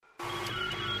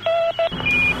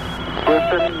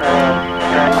Houston,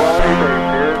 Tranquility Base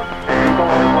here. The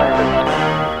Eagle has landed.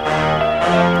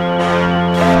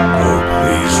 Oh,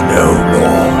 please, no,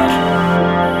 Lord.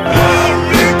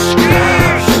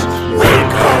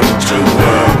 Welcome to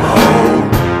Wormhole.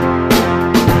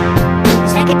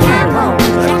 Second time home.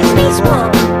 Second space war.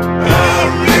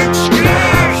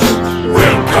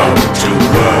 Welcome to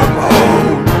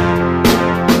Wormhole.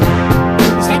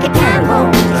 Second time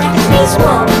home. Second space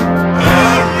war.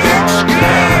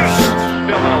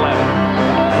 Film 11.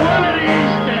 One of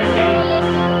these days,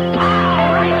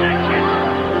 power right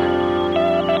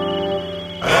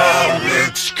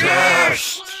Alex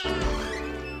Cast.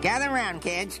 Gather round,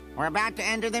 kids. We're about to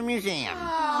enter the museum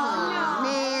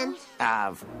Man.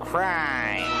 of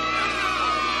crime.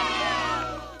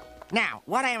 Now,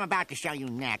 what I am about to show you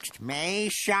next may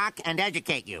shock and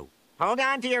educate you. Hold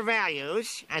on to your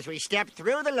values as we step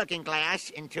through the looking glass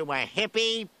into a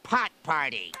hippie pot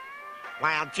party.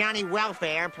 While Johnny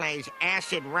Welfare plays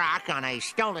acid rock on a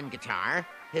stolen guitar,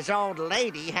 his old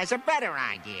lady has a better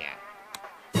idea.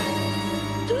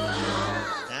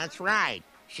 That's right.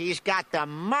 She's got the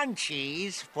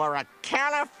munchies for a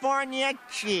California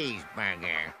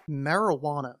cheeseburger.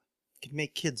 Marijuana can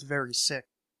make kids very sick.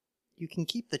 You can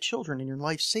keep the children in your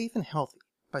life safe and healthy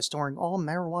by storing all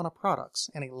marijuana products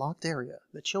in a locked area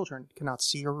that children cannot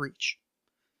see or reach.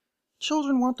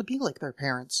 Children want to be like their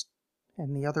parents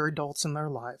and the other adults in their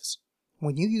lives.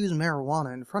 When you use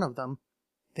marijuana in front of them,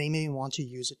 they may want to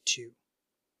use it too.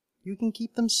 You can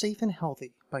keep them safe and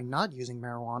healthy by not using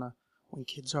marijuana when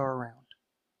kids are around.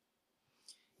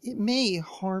 It may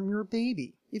harm your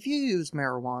baby if you use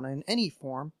marijuana in any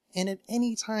form and at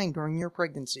any time during your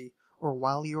pregnancy or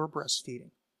while you are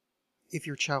breastfeeding. If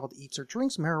your child eats or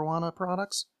drinks marijuana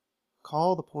products,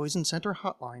 call the Poison Center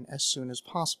hotline as soon as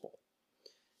possible.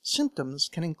 Symptoms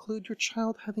can include your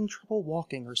child having trouble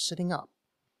walking or sitting up,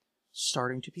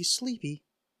 starting to be sleepy,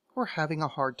 or having a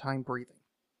hard time breathing.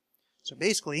 So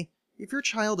basically, if your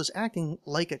child is acting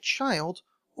like a child,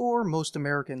 or most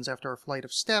Americans after a flight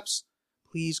of steps,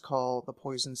 please call the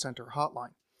Poison Center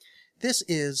hotline. This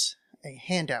is a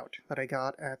handout that I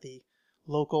got at the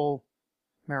local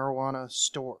marijuana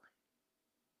store.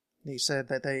 They said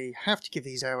that they have to give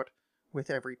these out with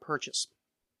every purchase,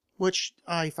 which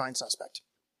I find suspect.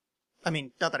 I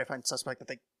mean, not that I find suspect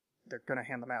that they're going to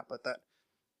hand them out, but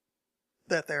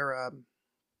that they're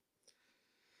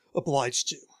obliged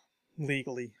to,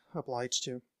 legally obliged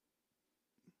to.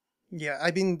 Yeah,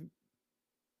 I mean,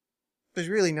 there's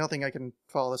really nothing I can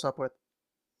follow this up with.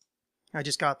 I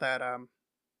just got that,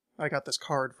 I got this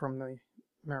card from the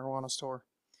marijuana store.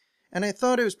 And I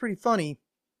thought it was pretty funny,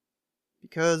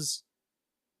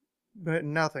 but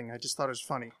nothing, I just thought it was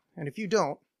funny. And if you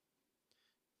don't,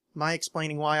 my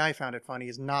explaining why I found it funny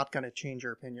is not going to change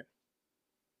your opinion.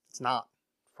 It's not,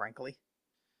 frankly.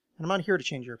 And I'm not here to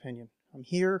change your opinion. I'm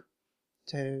here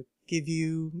to give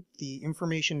you the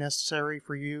information necessary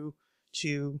for you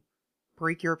to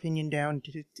break your opinion down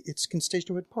to its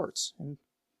constituent parts and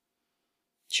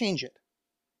change it.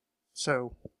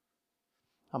 So,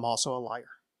 I'm also a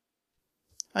liar.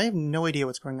 I have no idea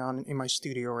what's going on in my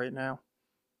studio right now.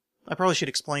 I probably should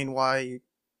explain why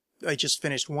I just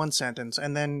finished one sentence,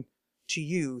 and then, to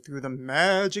you, through the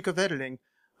magic of editing,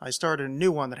 I started a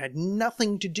new one that had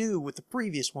nothing to do with the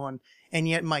previous one, and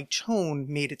yet my tone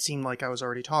made it seem like I was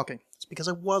already talking. It's because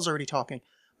I was already talking,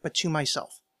 but to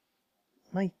myself.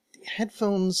 My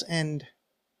headphones and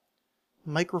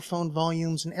microphone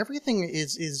volumes and everything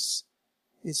is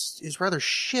rather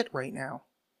shit right now,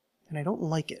 and I don't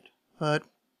like it. But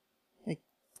I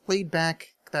played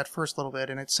back that first little bit,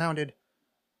 and it sounded,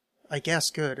 I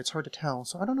guess, good. It's hard to tell,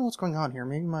 so I don't know what's going on here.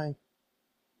 Maybe I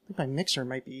think my mixer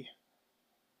might be,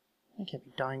 I can't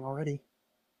be dying already.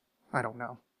 I don't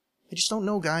know. I just don't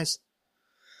know, guys.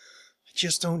 I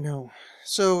just don't know.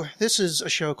 So, this is a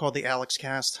show called The Alex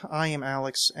Cast. I am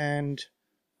Alex, and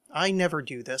I never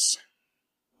do this.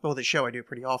 Well, this show I do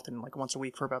pretty often, like once a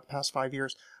week for about the past 5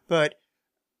 years. But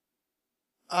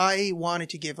I wanted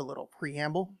to give a little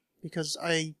preamble, because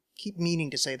I keep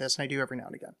meaning to say this, and I do every now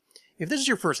and again. If this is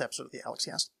your first episode of The Alex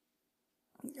Cast,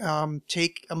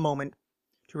 take a moment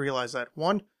to realize that,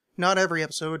 one, not every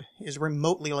episode is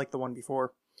remotely like the one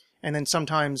before, and then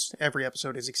sometimes every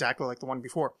episode is exactly like the one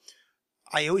before.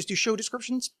 I always do show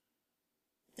descriptions,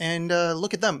 and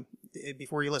look at them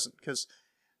before you listen, because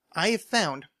I have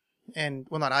found, and,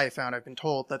 well, not I have found, I've been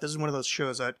told that this is one of those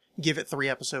shows that give it 3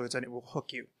 episodes and it will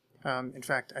hook you. In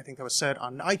fact, I think that was said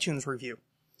on an iTunes review,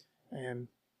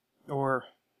 or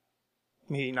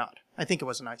maybe not. I think it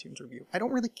was an iTunes review. I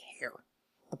don't really care.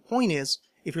 The point is,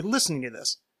 if you're listening to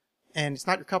this, and it's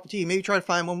not your cup of tea, maybe try to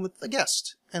find one with a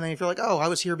guest. And then if you're like, oh, I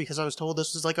was here because I was told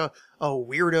this was like a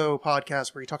weirdo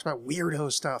podcast where he talks about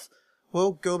weirdo stuff,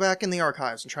 well, go back in the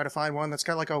archives and try to find one that's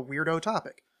got like a weirdo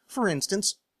topic. For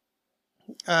instance,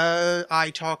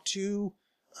 I talked to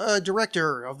a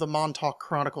director of the Montauk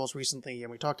Chronicles recently,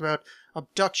 and we talked about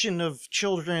abduction of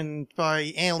children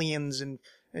by aliens and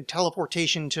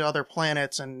teleportation to other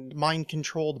planets and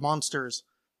mind-controlled monsters.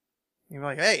 You're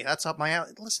like, hey, that's up my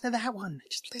alley. Listen to that one.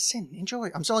 Just listen, enjoy.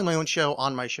 I'm selling my own show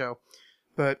on my show,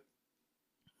 but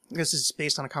this is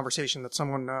based on a conversation that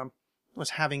someone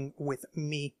was having with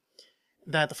me,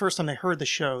 that the first time they heard the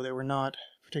show, they were not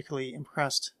particularly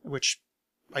impressed, which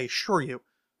I assure you,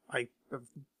 I have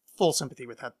full sympathy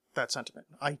with that sentiment.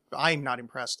 I'm not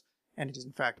impressed, and it is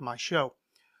in fact my show.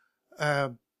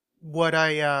 What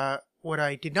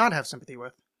I did not have sympathy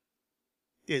with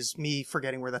is me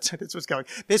forgetting where that sentence was going.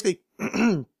 Basically,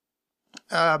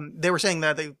 they were saying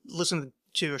that they listened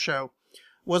to a show,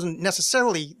 wasn't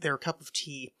necessarily their cup of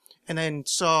tea, and then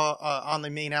saw on the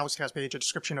main Alexcast page a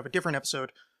description of a different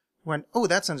episode, went, oh,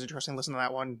 that sounds interesting, listen to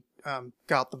that one,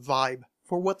 got the vibe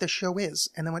for what the show is,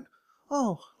 and then went,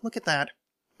 oh, look at that.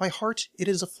 My heart, it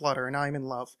is aflutter, and I am in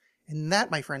love. And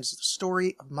that, my friends, is the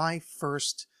story of my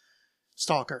first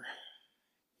stalker,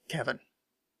 Kevin.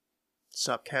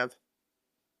 Sup, Kev?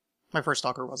 My first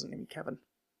stalker wasn't named Kevin.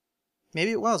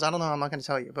 Maybe it was, I don't know, I'm not going to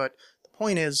tell you, but the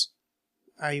point is,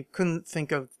 I couldn't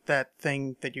think of that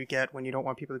thing that you get when you don't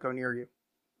want people to go near you.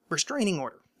 Restraining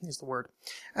order is the word.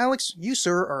 Alex, you,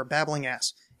 sir, are a babbling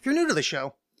ass. If you're new to the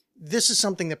show, this is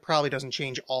something that probably doesn't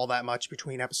change all that much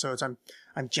between episodes. I'm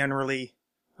generally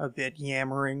a bit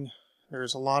yammering.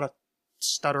 There's a lot of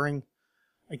stuttering.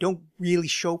 I don't really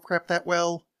show prep that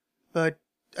well, but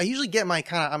I usually get my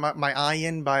eye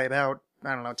in by about,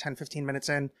 10, 15 minutes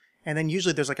in, and then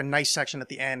usually there's like a nice section at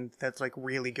the end that's like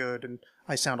really good, and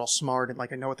I sound all smart and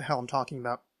like I know what the hell I'm talking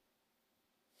about.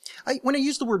 When I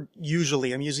use the word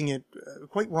usually, I'm using it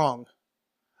quite wrong,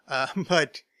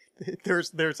 but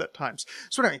there's at times.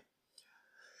 So anyway,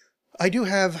 I do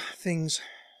have things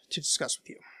to discuss with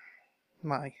you,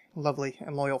 my lovely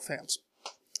and loyal fans.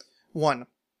 1.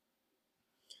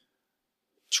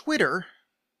 Twitter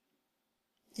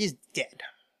is dead.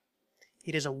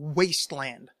 It is a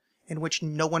wasteland in which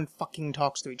no one fucking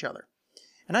talks to each other.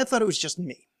 And I thought it was just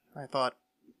me. I thought,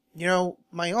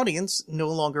 my audience no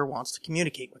longer wants to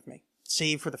communicate with me,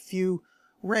 save for the few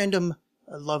random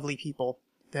lovely people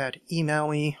that email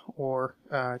me or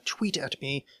tweet at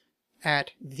me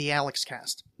at the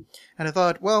AlexCast. And I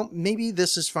thought, well, maybe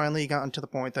this has finally gotten to the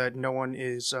point that no one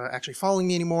is actually following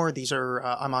me anymore. These are,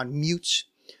 I'm on mute.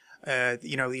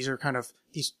 These are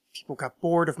these people got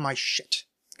bored of my shit.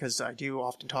 Because I do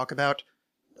often talk about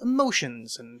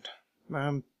emotions and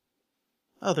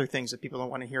other things that people don't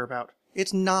want to hear about.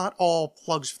 It's not all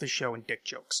plugs for the show and dick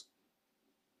jokes.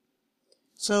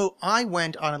 So I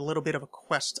went on a little bit of a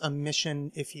quest, a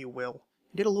mission, if you will.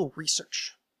 I did a little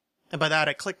research. And by that,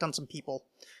 I clicked on some people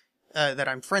that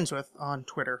I'm friends with on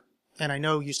Twitter, and I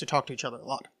know used to talk to each other a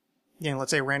lot.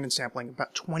 Let's say random sampling,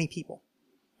 about 20 people.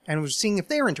 And was seeing if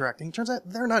they're interacting. It turns out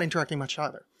they're not interacting much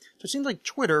either. So it seems like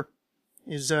Twitter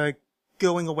is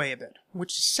going away a bit,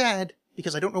 which is sad,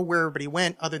 because I don't know where everybody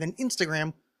went other than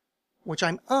Instagram, which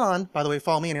I'm on. By the way,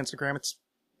 follow me on Instagram. It's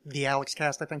the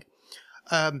AlexCast, I think.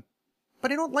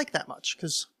 But I don't like that much,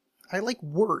 because I like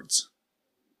words.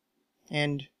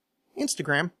 And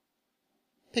Instagram,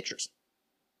 pictures.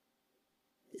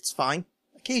 It's fine.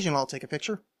 Occasionally I'll take a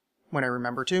picture, when I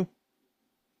remember to.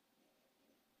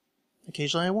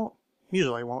 Occasionally I won't.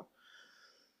 Usually I won't.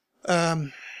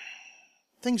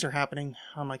 Things are happening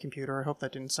on my computer. I hope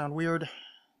that didn't sound weird.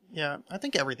 Yeah, I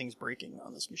think everything's breaking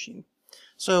on this machine.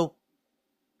 So,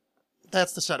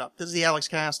 that's the setup. This is the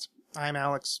AlexCast. I'm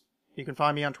Alex. You can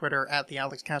find me on Twitter at the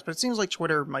AlexCast, but it seems like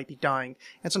Twitter might be dying.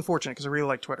 It's unfortunate because I really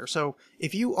like Twitter. So,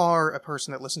 if you are a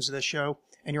person that listens to this show,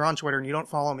 and you're on Twitter and you don't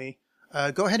follow me,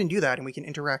 go ahead and do that and we can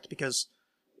interact, because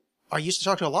I used to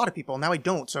talk to a lot of people, now I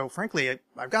don't. So, frankly,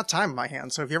 I've got time in my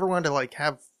hands. So if you ever wanted to,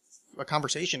 have a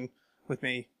conversation with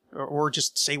me, or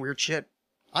just say weird shit,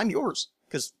 I'm yours.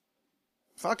 Because,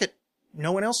 fuck it.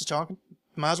 No one else is talking.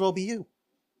 Might as well be you.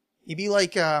 You'd be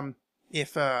like,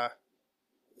 if,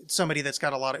 somebody that's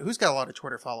got who's got a lot of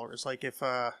Twitter followers? Like if,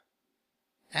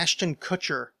 Ashton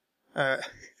Kutcher,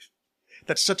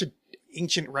 that's such an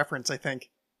ancient reference, I think.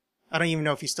 I don't even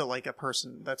know if he's still, a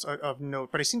person that's of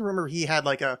note, but I seem to remember he had,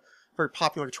 a very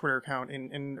popular Twitter account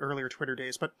in earlier Twitter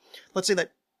days. But let's say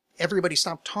that everybody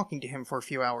stopped talking to him for a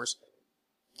few hours.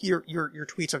 Your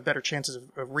tweets have better chances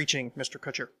of reaching Mr.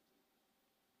 Kutcher.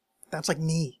 That's like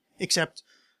me, except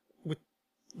with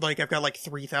Like, I've got like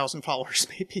 3,000 followers,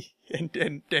 maybe,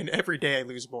 and every day I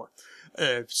lose more.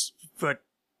 But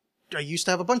I used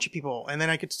to have a bunch of people, and then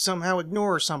I could somehow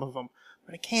ignore some of them,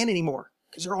 but I can't anymore,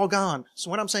 because they're all gone. So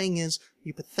what I'm saying is,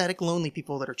 you pathetic, lonely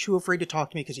people that are too afraid to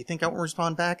talk to me because you think I won't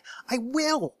respond back, I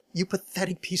will! You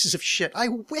pathetic pieces of shit, I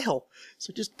will!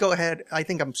 So just go ahead. I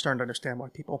think I'm starting to understand why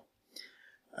people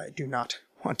do not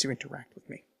want to interact with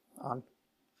me on,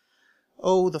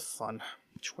 oh, the fun,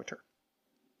 Twitter.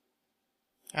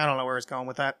 I don't know where it's going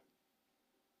with that.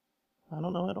 I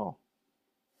don't know at all.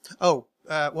 Oh,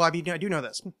 well, I mean, I do know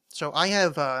this. So I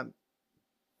have, I'm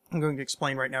going to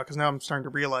explain right now, because now I'm starting to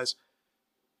realize,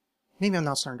 maybe I'm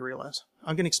not starting to realize.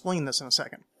 I'm going to explain this in a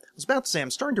second. I was about to say,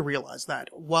 I'm starting to realize that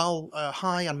while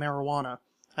high on marijuana,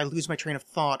 I lose my train of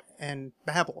thought and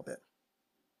babble a bit.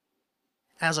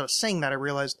 As I was saying that, I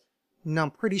realized, no,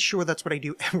 I'm pretty sure that's what I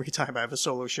do every time I have a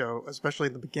solo show, especially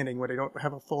in the beginning when I don't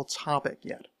have a full topic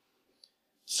yet.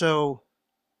 So,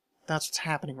 that's what's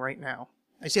happening right now.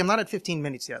 I see I'm not at 15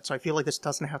 minutes yet, so I feel like this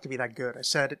doesn't have to be that good. I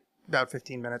said about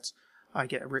 15 minutes, I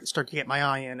start to get my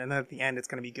eye in, and then at the end it's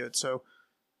going to be good. So,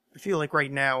 I feel like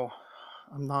right now,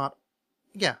 I'm not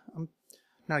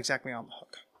exactly on the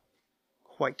hook.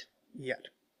 Quite yet.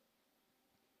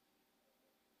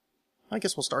 I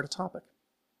guess we'll start a topic.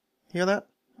 Hear that?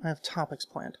 I have topics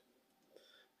planned.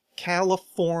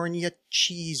 California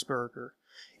cheeseburger.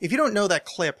 If you don't know that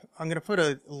clip, I'm going to put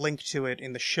a link to it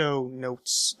in the show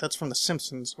notes. That's from The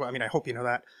Simpsons. Well, I mean, I hope you know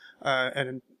that.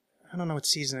 And I don't know what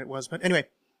season it was, but anyway,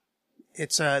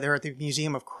 it's, they're at the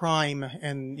Museum of Crime,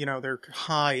 and, you know, they're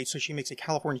high, so she makes a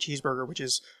California cheeseburger, which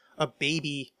is a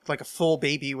baby, like a full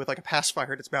baby with like a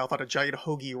pacifier in its mouth on a giant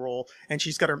hoagie roll, and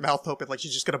she's got her mouth open like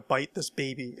she's just gonna bite this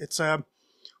baby. It's,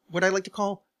 what I like to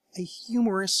call a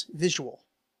humorous visual.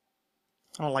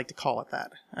 I don't like to call it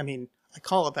that. I mean, I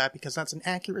call it that because that's an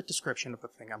accurate description of the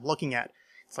thing I'm looking at.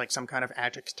 It's like some kind of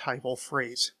adjectival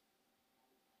phrase.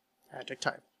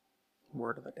 Adjective.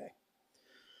 Word of the day.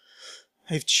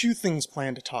 I have two things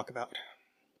planned to talk about.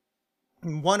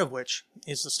 One of which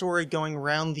is the story going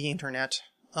around the internet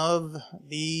of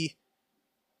the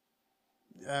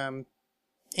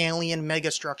alien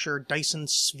megastructure Dyson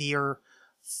sphere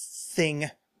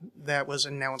thing that was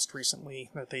announced recently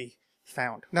that they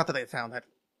found. Not that they found that.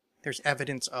 There's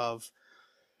evidence of,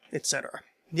 etc.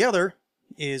 The other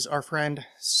is our friend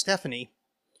Stephanie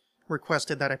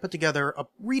requested that I put together a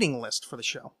reading list for the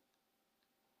show.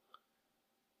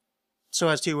 So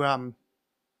as to, I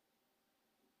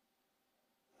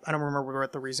don't remember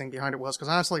what the reasoning behind it was, because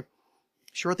honestly,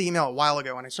 she wrote the email a while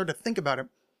ago, and I started to think about it,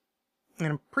 and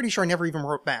I'm pretty sure I never even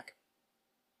wrote back.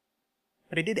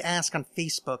 But I did ask on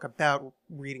Facebook about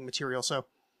reading material, so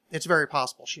it's very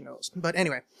possible she knows. But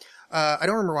anyway, I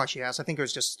don't remember why she asked. I think it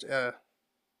was just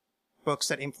books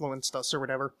that influenced us or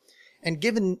whatever. And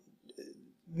given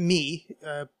me,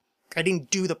 I didn't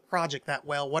do the project that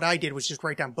well. What I did was just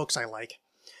write down books I like,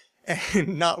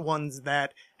 and not ones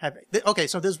that have... Okay,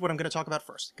 so this is what I'm going to talk about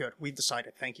first. Good, we've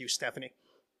decided. Thank you, Stephanie.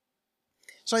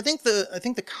 So I think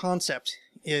the concept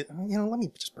is... You know, let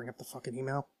me just bring up the fucking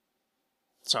email.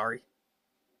 Sorry.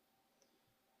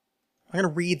 I'm going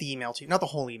to read the email to you. Not the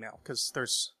whole email,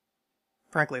 because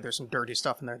frankly, there's some dirty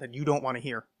stuff in there that you don't want to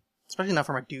hear. Especially not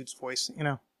from a dude's voice, you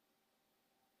know?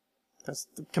 That's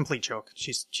a complete joke.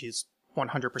 She's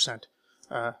 100%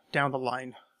 down the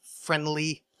line.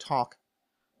 Friendly talk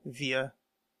via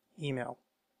email.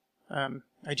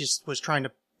 I just was trying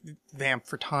to vamp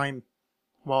for time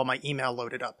while my email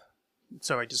loaded up.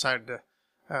 So I decided to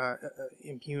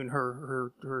impugn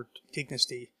her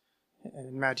dignity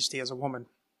and majesty as a woman,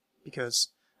 because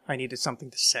I needed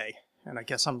something to say, and I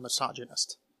guess I'm a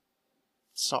misogynist.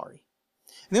 Sorry.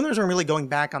 And the only reason I'm really going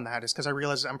back on that is because I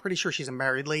realized I'm pretty sure she's a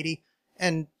married lady,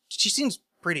 and she seems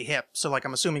pretty hip, so like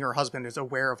I'm assuming her husband is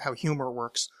aware of how humor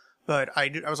works. But I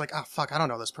was like, oh fuck, I don't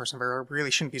know this person very well. I really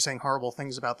shouldn't be saying horrible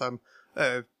things about them,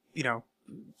 you know,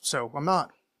 so I'm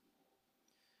not.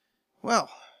 Well,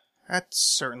 that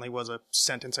certainly was a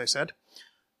sentence I said.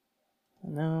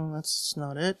 No, that's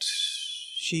not it.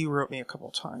 She wrote me a couple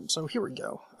times, so here we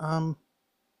go.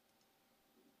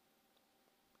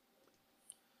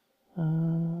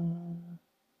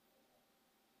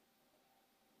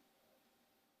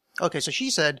 Okay, so she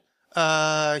said,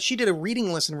 she did a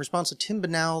reading list in response to Tim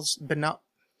Binnall's,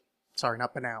 sorry,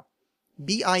 not Binnall,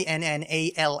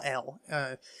 Binnall.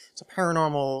 It's a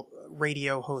paranormal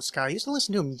radio host guy. I used to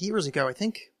listen to him years ago, I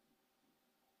think.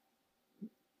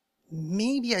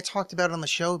 Maybe I talked about it on the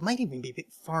show. It might even be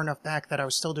far enough back that I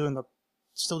was still doing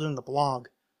the blog.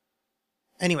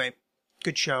 Anyway,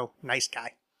 good show, nice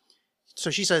guy. So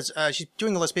she says she's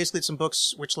doing a list. Basically, it's some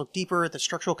books which look deeper at the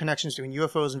structural connections between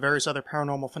UFOs and various other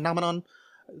paranormal phenomenon.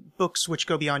 Books which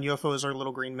go beyond UFOs or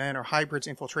little green men or hybrids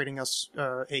infiltrating us,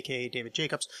 aka David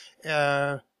Jacobs.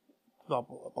 Blah, blah,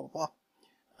 blah, blah, blah.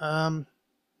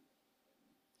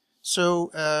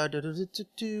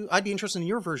 I'd be interested in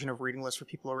your version of reading list for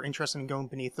people who are interested in going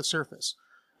beneath the surface.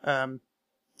 Which,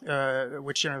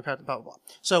 blah, blah, blah.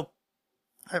 So,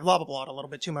 I've blah, blah, blah a little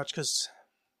bit too much because,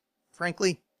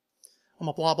 frankly, I'm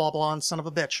a blah, blah, blah son of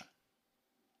a bitch.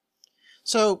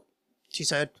 So, she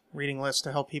said, reading lists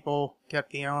to help people get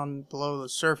beyond below the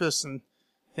surface and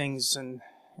things and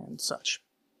such.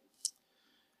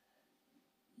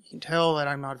 You can tell that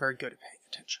I'm not very good at paying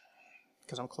attention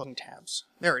because I'm closing tabs.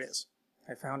 There it is.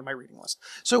 I found my reading list.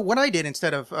 So what I did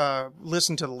instead of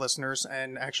listen to the listeners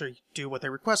and actually do what they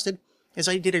requested is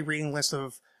I did a reading list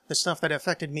of the stuff that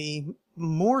affected me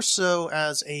more so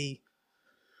as a...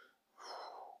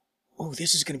 Oh,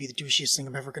 this is going to be the douchiest thing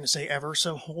I'm ever going to say ever,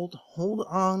 so hold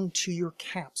on to your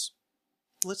caps.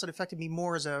 The list that affected me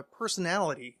more as a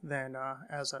personality than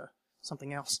as a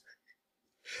something else.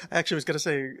 I actually was going to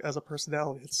say as a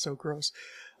personality. It's so gross.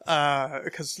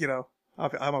 Because,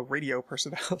 I'm a radio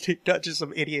personality, not just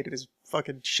some idiot in his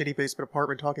fucking shitty basement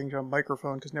apartment talking to a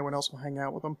microphone because no one else will hang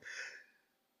out with him.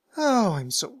 Oh, I'm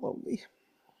so lonely.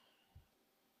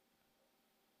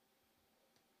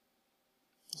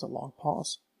 It's a long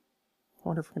pause. I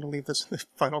wonder if we're going to leave this in the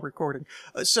final recording.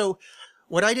 So,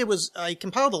 what I did was I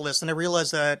compiled a list, and I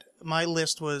realized that my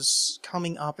list was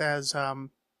coming up as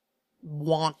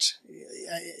want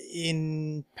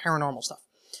in paranormal stuff.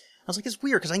 I was like, it's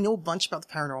weird, because I know a bunch about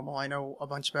the paranormal. I know a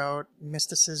bunch about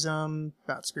mysticism,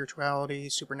 about spirituality,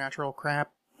 supernatural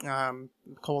crap,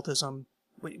 occultism,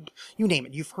 you name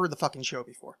it. You've heard the fucking show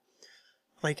before.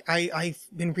 Like, I've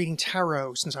been reading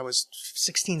tarot since I was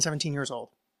 16, 17 years old.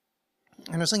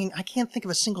 And I was thinking, I can't think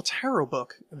of a single tarot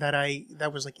book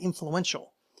that was, like,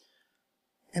 influential.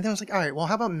 And then I was like, alright, well,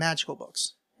 how about magical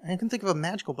books? And I couldn't think of a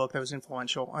magical book that was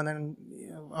influential. And then,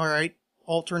 alright,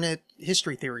 alternate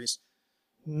history theories.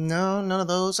 No, none of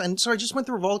those. And so I just went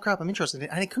through all the crap I'm interested in,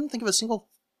 and I couldn't think of a single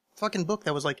fucking book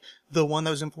that was, like, the one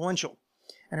that was influential.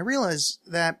 And I realized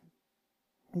that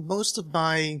most of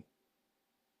my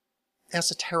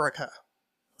esoterica,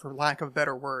 for lack of a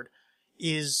better word,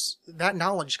 is that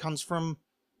knowledge comes from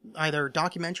either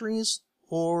documentaries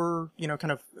or,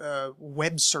 kind of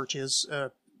web searches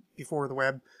before the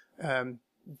web,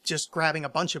 just grabbing a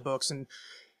bunch of books and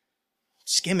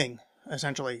skimming,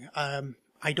 essentially.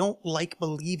 I don't like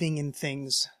believing in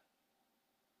things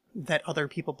that other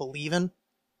people believe in.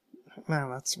 Well,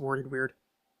 that's worded weird.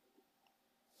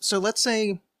 So let's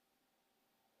say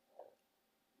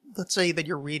that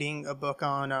you're reading a book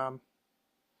on,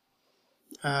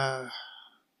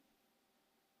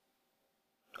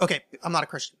 okay, I'm not a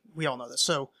Christian. We all know this.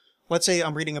 So let's say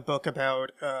I'm reading a book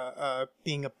about,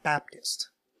 being a Baptist.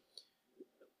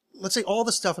 Let's say all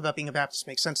the stuff about being a Baptist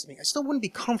makes sense to me. I still wouldn't be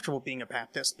comfortable being a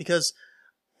Baptist because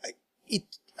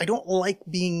I don't like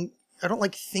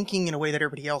thinking in a way that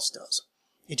everybody else does.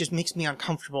 It just makes me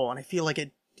uncomfortable, and I feel like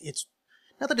it's,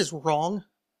 not that it's wrong,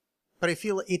 but I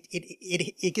feel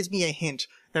it gives me a hint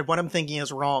that what I'm thinking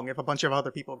is wrong if a bunch of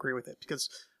other people agree with it, because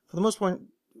for the most part,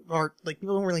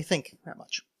 people don't really think that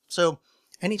much. So,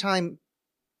 anytime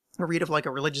I read of, like,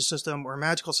 a religious system or a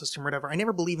magical system or whatever, I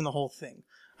never believe in the whole thing.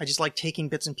 I just like taking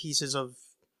bits and pieces of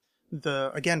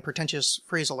the, again, pretentious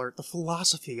phrase alert, the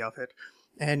philosophy of it,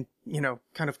 and,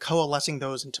 kind of coalescing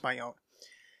those into my own.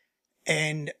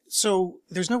 And so,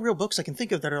 there's no real books I can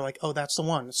think of that are like, oh, that's the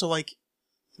one. So, like,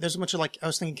 there's a bunch of, like, I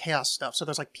was thinking chaos stuff. So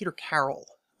there's, like, Peter Carroll.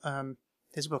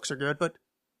 His books are good, but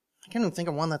I can't even think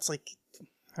of one that's like,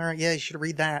 alright, yeah, you should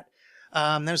read that.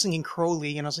 Then I was thinking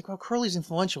Crowley, and I was like, well, Crowley's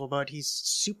influential, but he's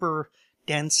super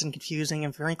dense and confusing,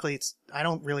 and frankly, I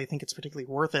don't really think it's particularly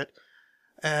worth it.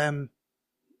 And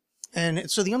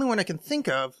so the only one I can think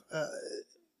of,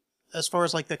 as far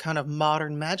as, like, the kind of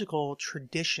modern magical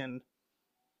tradition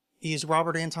is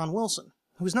Robert Anton Wilson,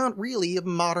 who's not really a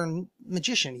modern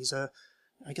magician. He's I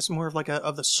guess more of like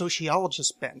of the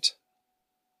sociologist bent.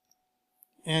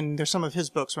 And there's some of his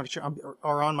books which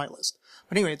are on my list.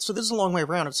 But anyway, so this is a long way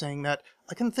around of saying that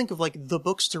I can think of, like, the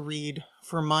books to read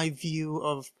for my view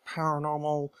of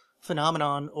paranormal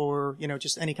phenomenon or,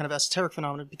 just any kind of esoteric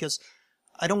phenomenon, because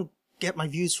I don't get my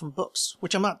views from books,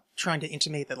 which I'm not trying to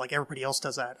intimate that, like, everybody else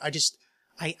does that.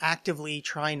 I actively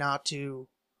try not to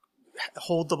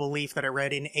hold the belief that I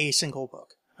read in a single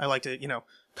book. I like to,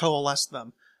 coalesce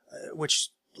them, which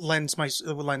lends me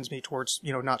towards,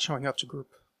 not showing up to group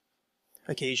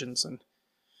occasions and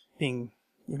being,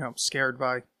 scared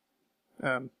by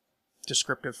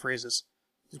descriptive phrases.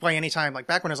 That's why anytime, like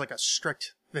back when I was like a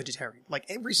strict vegetarian, like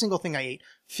every single thing I ate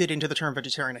fit into the term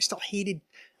vegetarian. I still hated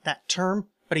that term,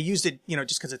 but I used it,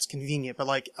 just because it's convenient. But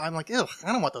like, I'm like, ugh,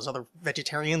 I don't want those other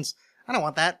vegetarians. I don't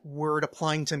want that word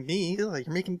applying to me. Like,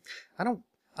 I don't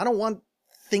want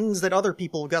things that other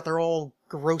people got their all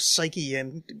gross psyche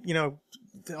and,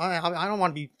 I don't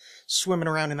want to be swimming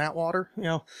around in that water,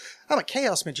 I'm a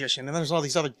chaos magician, and there's all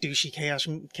these other douchey chaos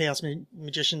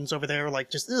magicians over there,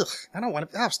 like, just, ugh, I don't want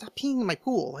to, stop peeing in my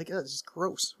pool, like, this is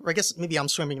gross. Or I guess maybe I'm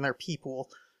swimming in their pee pool.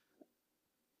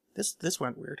 This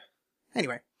went weird.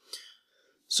 Anyway,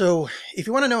 so, if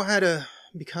you want to know how to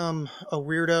become a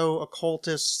weirdo,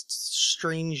 occultist,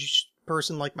 strange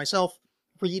person like myself,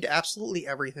 read absolutely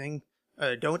everything.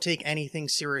 Don't take anything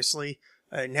seriously.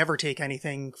 Never take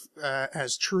anything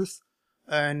as truth.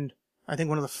 And I think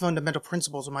one of the fundamental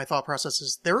principles of my thought process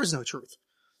is there is no truth.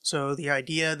 So the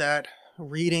idea that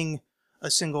reading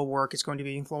a single work is going to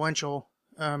be influential,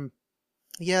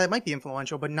 yeah, it might be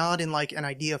influential, but not in like an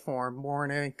idea form, more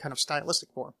in a kind of stylistic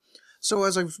form. So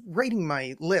as I was writing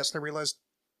my list, I realized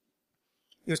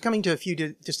it was coming to a few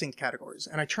distinct categories.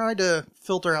 And I tried to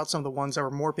filter out some of the ones that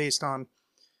were more based on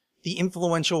the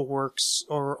influential works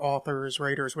or authors,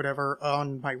 writers, whatever,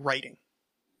 on my writing.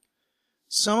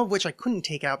 Some of which I couldn't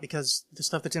take out because the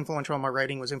stuff that's influential on my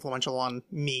writing was influential on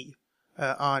me,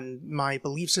 on my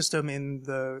belief system in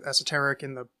the esoteric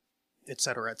and the et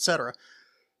cetera, et cetera.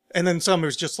 And then some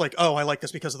was just like, oh, I like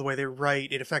this because of the way they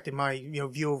write. It affected my,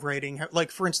 view of writing. Like,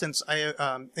 for instance,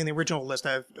 I, in the original list,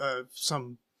 I have,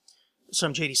 some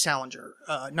J.D. Salinger,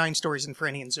 9 Stories in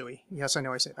Franny and Zooey. Yes, I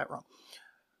know I say that wrong.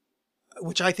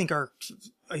 Which I think are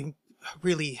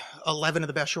really 11 of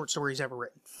the best short stories ever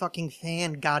written. Fucking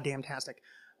fan-goddamn-tastic.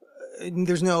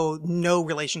 There's no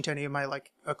relation to any of my,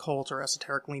 like, occult or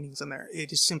esoteric leanings in there. It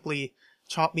just simply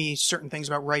taught me certain things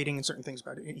about writing and certain things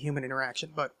about human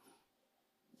interaction.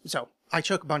 So, I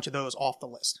took a bunch of those off the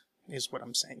list, is what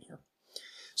I'm saying here.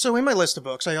 So, in my list of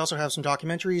books, I also have some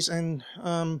documentaries and,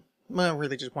 well,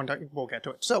 really just one, we'll get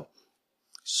to it. So,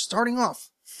 starting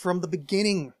off from the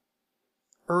beginning,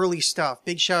 early stuff.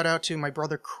 Big shout out to my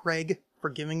brother Craig for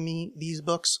giving me these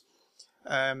books.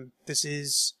 This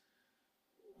is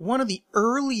one of the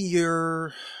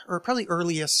earlier, or probably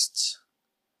earliest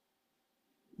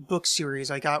book series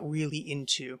I got really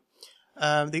into.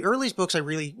 The earliest books I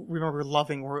really remember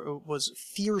loving was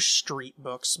Fear Street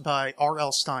books by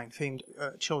R.L. Stine, famed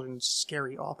children's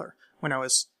scary author. When I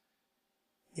was,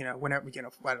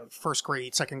 first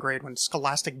grade, second grade, when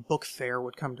Scholastic Book Fair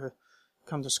would come to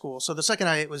school. So the second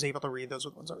I was able to read, those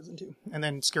were the ones I was into. And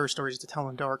then Scary Stories to Tell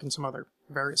in Dark and some other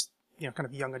various, kind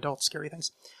of young adult scary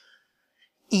things.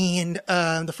 And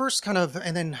the first kind of,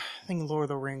 and then I think Lord of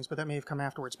the Rings, but that may have come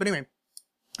afterwards. But anyway,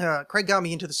 Craig got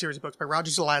me into the series of books by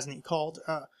Roger Zelazny called,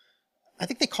 I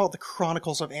think they call it The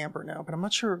Chronicles of Amber now, but I'm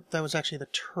not sure if that was actually the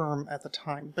term at the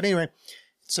time. But anyway,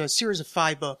 it's a series of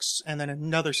 5 books, and then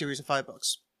another series of 5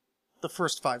 books. The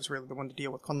first 5 is really the one to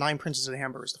deal with, called 9 Princes of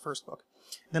Amber is the first book.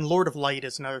 Then Lord of Light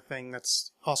is another thing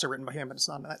that's also written by him, but it's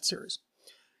not in that series.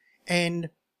 And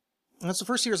that's the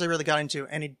first series I really got into,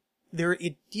 and it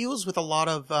deals with a lot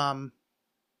of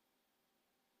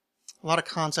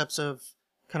concepts of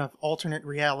kind of alternate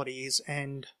realities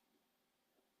and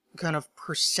kind of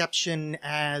perception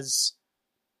as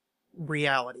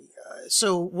reality.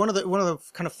 So one of the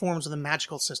kind of forms of the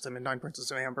magical system in 9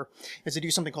 Princes of Amber is to do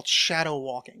something called shadow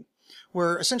walking,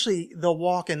 where essentially they'll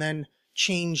walk and then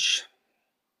change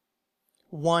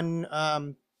one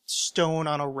stone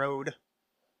on a road,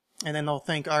 and then they'll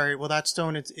think, all right, well, that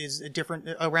stone is a different,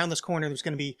 around this corner there's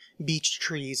going to be beech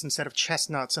trees instead of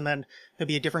chestnuts, and then there'll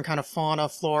be a different kind of fauna,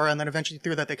 flora, and then eventually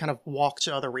through that they kind of walk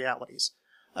to other realities.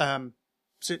 So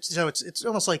it's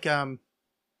almost like that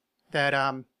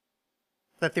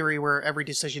theory where every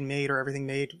decision made or everything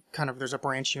made, kind of there's a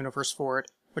branch universe for it,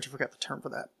 which I forget the term for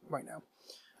that right now.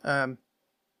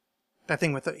 That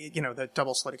thing with the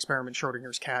double slit experiment,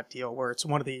 Schrodinger's cat deal, where it's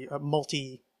one of the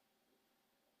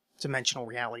multi-dimensional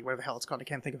reality, whatever the hell it's called, I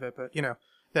can't think of it, but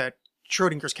that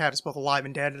Schrodinger's cat is both alive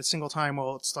and dead at a single time.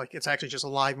 Well, it's actually just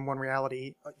alive in one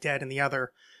reality, dead in the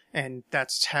other, and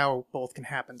that's how both can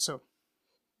happen. So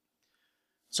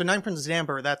 9 Princes of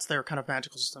Amber, that's their kind of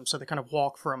magical system. So they kind of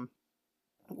walk from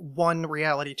one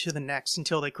reality to the next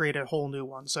until they create a whole new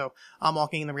one. So I'm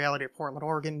walking in the reality of Portland,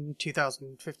 Oregon,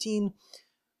 2015.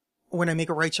 When I make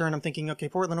a right turn, I'm thinking, okay,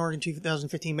 Portland, Oregon,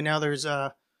 2015, but now there's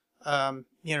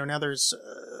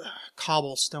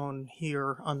cobblestone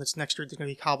here on this next street. There's going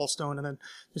to be cobblestone, and then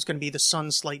there's going to be the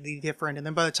sun slightly different. And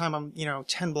then by the time I'm,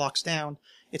 10 blocks down,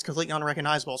 it's completely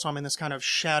unrecognizable. So I'm in this kind of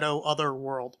shadow other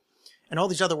world. And all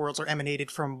these other worlds are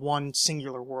emanated from one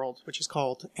singular world, which is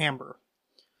called Amber.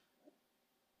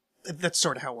 that's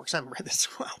sort of how it works. I haven't read this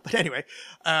in a while. But anyway,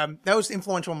 that was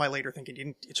influential in my later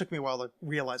thinking. It took me a while to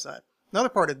realize that. Another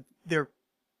part of their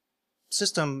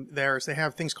system there is they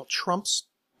have things called trumps,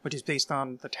 which is based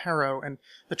on the tarot, and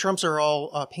the trumps are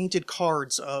all painted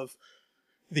cards of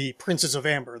the Princes of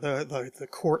Amber, the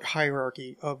court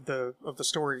hierarchy of the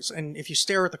stories. And if you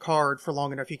stare at the card for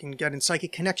long enough, you can get in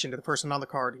psychic connection to the person on the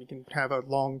card, and you can have a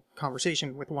long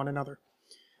conversation with one another.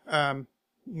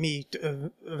 Me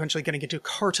eventually getting into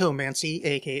cartomancy,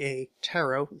 aka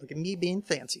tarot. Look at me being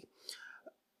fancy.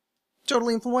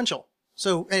 Totally influential.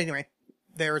 So anyway,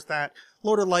 there's that.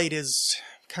 Lord of Light is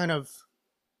kind of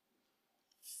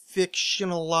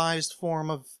fictionalized form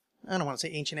of, I don't want to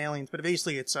say ancient aliens, but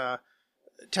basically it's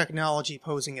technology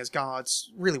posing as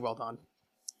gods. Really well done.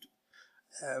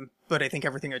 But I think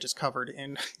everything I just covered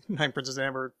in Nine Princes of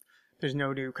Amber, there's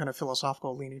no new kind of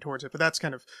philosophical leaning towards it. But that's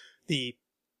kind of the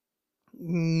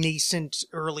nascent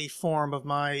early form of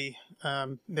my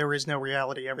there is no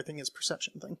reality, everything is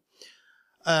perception thing.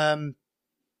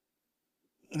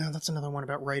 No, that's another one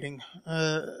about writing.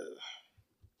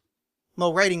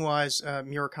 Well, writing-wise,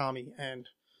 Murakami and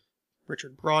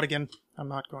Richard Brautigan. I'm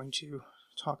not going to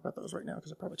talk about those right now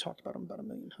because I probably talked about them about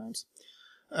 1,000,000 times.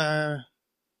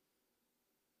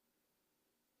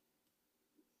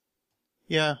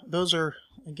 Yeah, those are,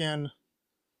 again,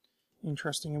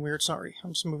 interesting and weird. Sorry,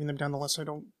 I'm just moving them down the list so I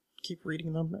don't keep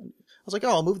reading them. I was like,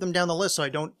 oh, I'll move them down the list so I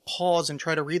don't pause and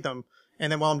try to read them.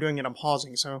 And then while I'm doing it, I'm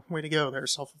pausing. So, way to go.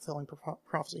 There's self-fulfilling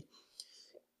prophecy.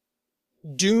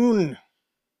 Dune.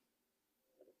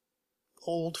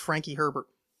 Old Frankie Herbert.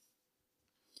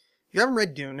 If you haven't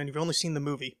read Dune and you've only seen the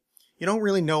movie, you don't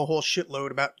really know a whole shitload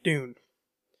about Dune.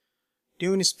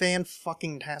 Dune is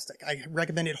fan-fucking-tastic. I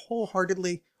recommend it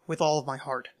wholeheartedly with all of my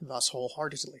heart, thus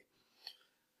wholeheartedly.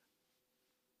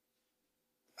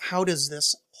 How does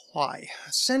this apply?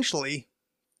 Essentially,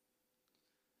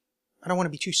 I don't want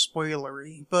to be too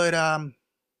spoilery, but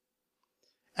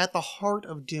at the heart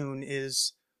of Dune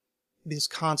is this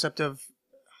concept of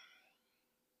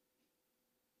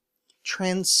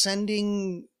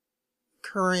transcending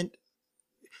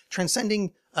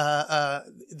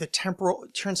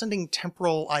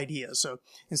temporal ideas. So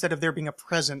instead of there being a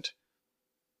present,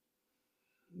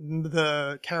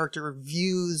 the character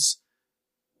views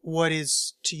what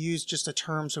is, to use just a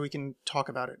term so we can talk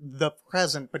about it, the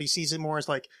present, but he sees it more as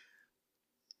like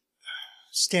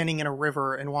standing in a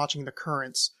river and watching the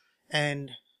currents,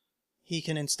 and he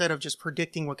can, instead of just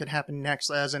predicting what could happen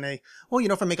next, as in well,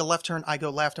 if I make a left turn, I go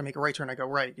left, I make a right turn, I go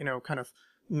right, kind of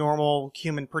normal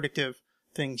human predictive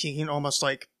things. He can almost,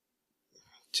 like,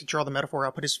 to draw the metaphor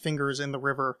out, put his fingers in the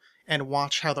river and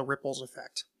watch how the ripples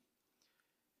affect.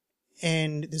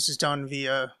 And this is done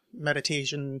via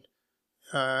meditation,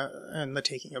 and the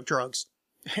taking of drugs,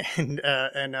 and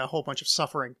a whole bunch of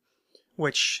suffering.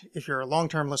 Which, if you're a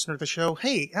long-term listener to the show,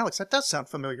 hey, Alex, that does sound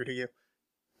familiar to you.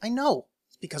 I know.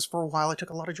 It's because for a while I took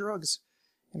a lot of drugs,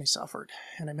 and I suffered,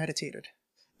 and I meditated.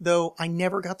 Though I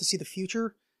never got to see the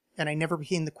future, and I never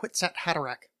became the Quetzat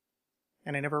Haderach.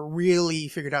 And I never really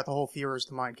figured out the whole fear is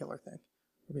the mind killer thing,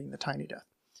 or being the tiny death.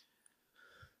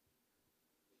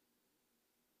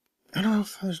 I don't know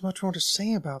if there's much more to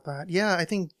say about that. Yeah, I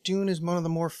think Dune is one of the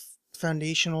more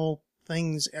foundational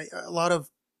things. A lot of...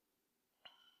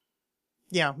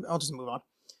 Yeah, I'll just move on.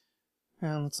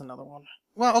 And that's another one.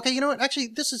 Well, okay, you know what? Actually,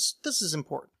 this is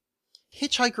important.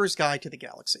 Hitchhiker's Guide to the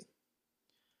Galaxy.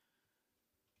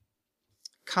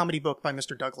 Comedy book by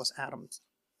Mr. Douglas Adams.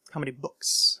 Comedy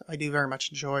books. I do very much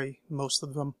enjoy most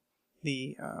of them.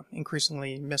 The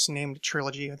increasingly misnamed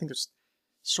trilogy. I think there's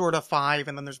sort of 5,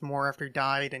 and then there's more after he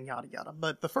died, and yada yada.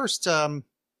 But the first,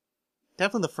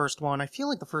 definitely the first one. I feel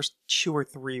like the first 2 or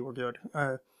 3 were good.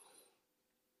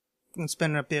 It's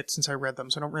been a bit since I read them,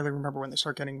 so I don't really remember when they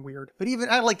start getting weird. But even,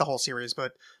 I like the whole series,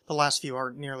 but the last few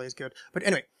aren't nearly as good. But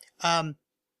anyway,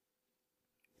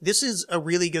 this is a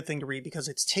really good thing to read because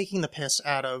it's taking the piss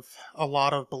out of a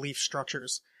lot of belief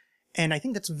structures. And I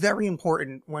think that's very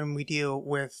important when we deal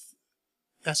with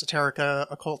esoterica,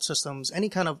 occult systems, any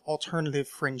kind of alternative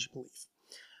fringe belief.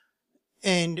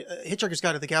 And Hitchhiker's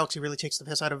Guide to the Galaxy really takes the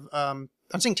piss out of, I'm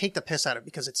saying take the piss out of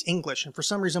because it's English, and for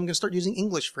some reason I'm going to start using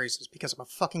English phrases because I'm a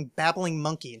fucking babbling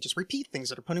monkey and just repeat things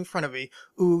that are put in front of me.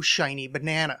 Ooh, shiny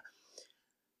banana.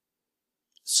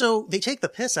 So they take the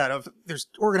piss out of, there's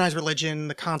organized religion,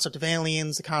 the concept of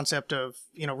aliens, the concept of,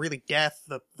 really death,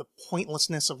 the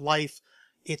pointlessness of life.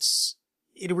 It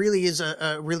really is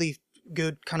a really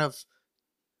good kind of,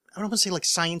 I don't want to say like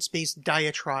science-based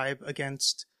diatribe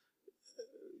against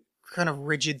kind of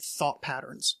rigid thought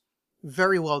patterns.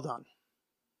 Very well done.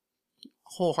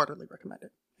 Wholeheartedly recommend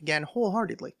it. Again,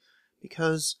 wholeheartedly.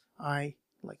 Because I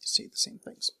like to say the same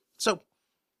things. So,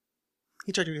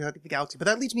 Hitchhiker's Guide to the Galaxy. But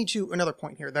that leads me to another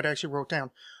point here that I actually wrote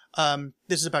down.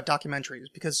 This is about documentaries,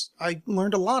 because I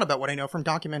learned a lot about what I know from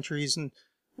documentaries and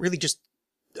really just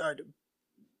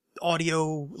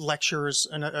audio lectures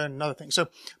and another thing. So,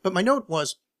 but my note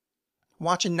was,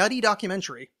 watch a nutty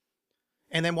documentary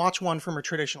and then watch one from a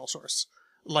traditional source.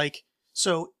 Like,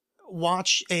 so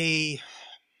watch the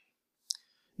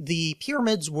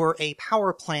pyramids were a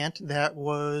power plant that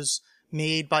was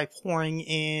made by pouring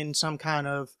in some kind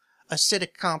of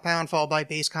acidic compound followed by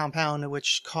base compound,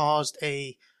 which caused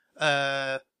a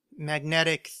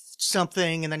magnetic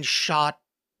something and then shot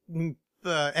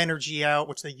energy out,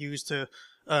 which they used to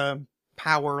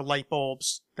power light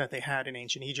bulbs that they had in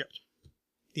ancient Egypt.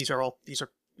 These are,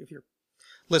 if you're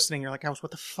listening, you're like, Alice,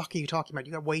 what the fuck are you talking about?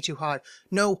 You got way too high.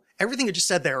 No, everything I just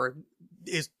said there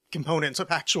is components of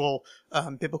actual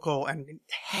biblical and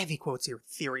heavy quotes here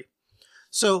theory.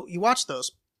 So you watch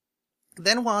those,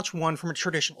 then watch one from a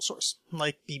traditional source,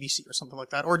 like BBC or something like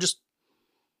that, or just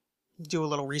do a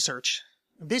little research.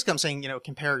 Basically, I'm saying,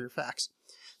 compare your facts.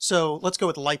 So let's go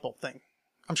with the light bulb thing.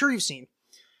 I'm sure you've seen.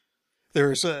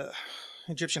 There's a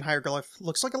Egyptian hieroglyph,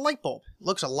 looks like a light bulb.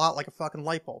 Looks a lot like a fucking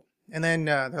light bulb. And then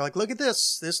they're like, look at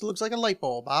this. This looks like a light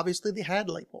bulb. Obviously, they had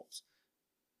light bulbs.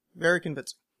 Very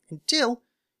convincing. Until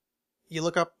you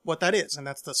look up what that is, and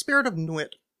that's the spirit of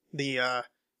Nuit.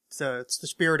 It's the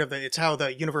spirit of it's how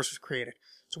the universe was created.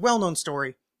 It's a well-known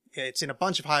story. It's in a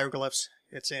bunch of hieroglyphs.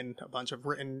 It's in a bunch of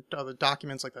written other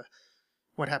documents, like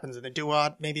what happens in the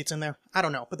Duat. Maybe it's in there. I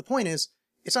don't know. But the point is,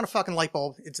 it's not a fucking light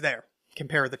bulb. It's there.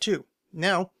 Compare the two.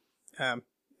 Now,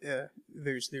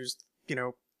 there's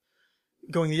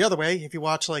going the other way. If you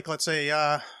watch, like, let's say,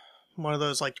 one of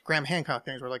those, like, Graham Hancock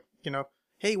things where, like,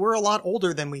 hey, we're a lot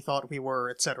older than we thought we were,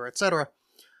 etc., etc.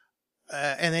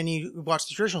 And then you watch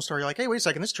the traditional story, you're like, hey, wait a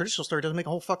second, this traditional story doesn't make a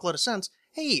whole fuckload of sense.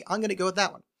 Hey, I'm going to go with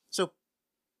that one. So,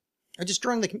 just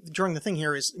during the thing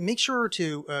here is make sure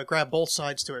to grab both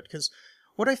sides to it, because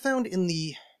what I found in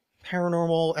the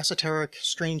paranormal, esoteric,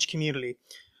 strange community,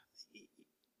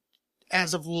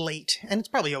 as of late, and it's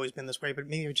probably always been this way, but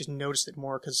maybe I just noticed it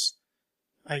more because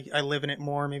I live in it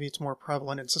more, maybe it's more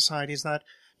prevalent in society, is that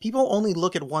people only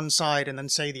look at one side and then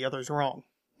say the other's wrong.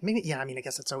 Maybe, yeah, I mean, I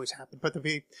guess that's always happened, but to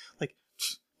be like,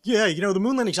 yeah, the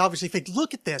moon landing's obviously fake.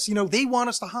 Look at this, they want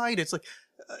us to hide. It's like,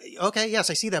 okay, yes,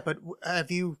 I see that, but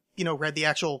have you, read the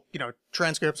actual,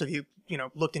 transcripts? Have you,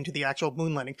 looked into the actual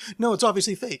moon landing? No, it's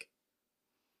obviously fake.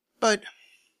 But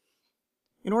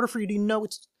in order for you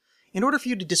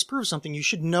to disprove something, you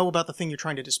should know about the thing you're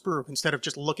trying to disprove instead of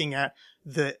just looking at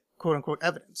the quote-unquote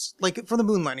evidence. Like, for the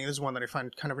moon landing, this is one that I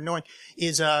find kind of annoying,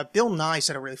 is Bill Nye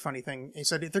said a really funny thing. He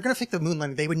said if they're going to fake the moon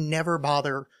landing, they would never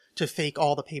bother to fake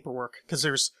all the paperwork, because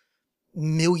there's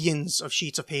millions of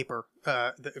sheets of paper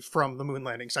from the moon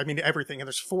landings. I mean, everything, and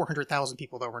there's 400,000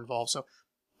 people that were involved, so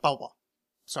blah, blah.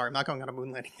 Sorry, I'm not going on a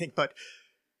moon landing thing, but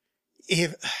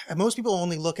if most people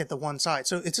only look at the one side.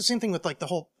 So it's the same thing with, like, the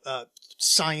whole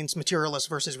science materialist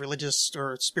versus religious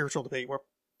or spiritual debate, where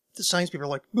the science people are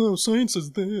like, oh, science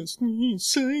says this,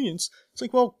 science. It's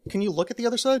like, well, can you look at the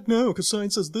other side? No, because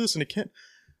science says this and it can't.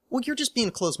 Well, you're just being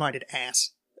a closed-minded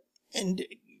ass. And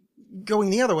going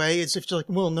the other way is if you're like,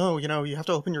 well, no, you have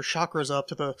to open your chakras up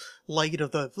to the light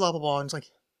of the blah, blah, blah. And it's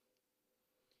like,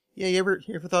 yeah, you ever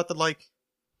thought that, like,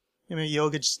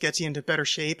 yoga just gets you into better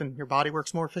shape and your body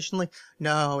works more efficiently?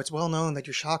 No, it's well known that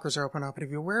your chakras are open up. And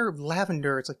if you wear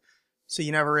lavender, it's like, so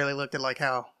you never really looked at, like,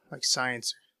 how, like,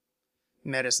 science,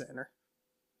 medicine, or,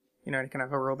 any kind of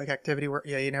aerobic activity where,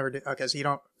 yeah, you never did. Okay,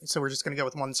 so we're just going to go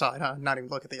with one side, huh? Not even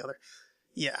look at the other.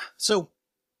 Yeah. So,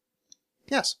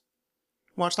 yes.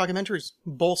 Watch documentaries.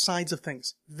 Both sides of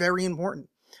things. Very important.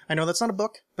 I know that's not a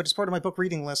book, but it's part of my book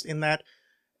reading list in that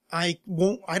I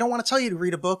don't want to tell you to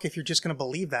read a book if you're just going to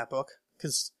believe that book,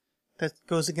 because that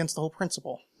goes against the whole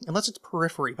principle. Unless it's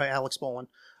Periphery by Alex Bolin,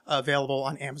 available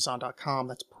on Amazon.com.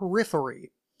 That's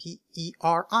Periphery. Periphery,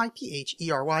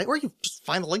 or you just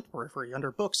find the link to Periphery under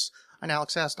books on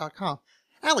alexass.com.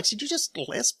 Alex, did you just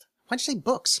lisp? Why'd you say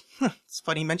books? It's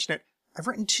funny you mention it. I've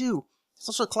written 2. It's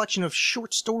also a collection of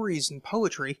short stories and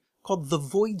poetry called The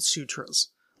Void Sutras.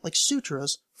 Like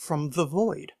sutras from the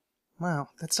void. Wow,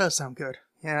 that does sound good.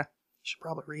 Yeah, you should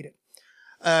probably read it.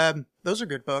 Those are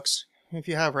good books. If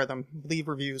you have read them, leave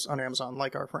reviews on Amazon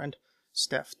like our friend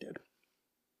Steph did.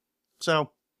 So,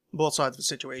 both sides of the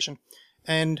situation.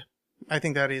 And I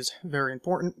think that is very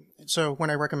important. So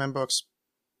when I recommend books,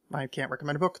 I can't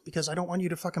recommend a book because I don't want you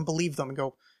to fucking believe them and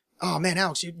go, oh man,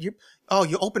 Alex, you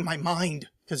opened my mind.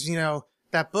 Because,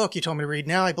 that book you told me to read,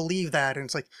 now I believe that. And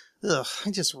it's like, ugh,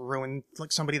 I just ruined,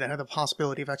 like, somebody that had the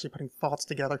possibility of actually putting thoughts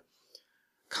together.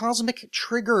 Cosmic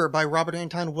Trigger by Robert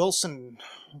Anton Wilson,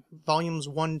 volumes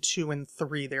 1, 2, and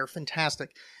 3. They're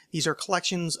fantastic. These are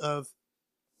collections of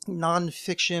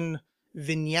non-fiction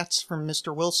vignettes from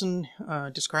Mr. Wilson,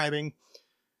 describing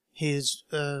his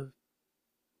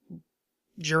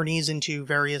journeys into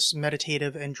various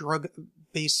meditative and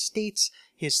drug-based states,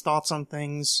 his thoughts on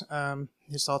things,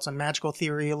 his thoughts on magical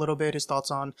theory a little bit, his thoughts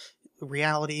on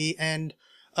reality, and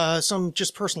some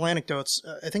just personal anecdotes.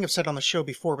 I think I've said on the show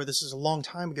before, but this is a long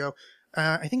time ago.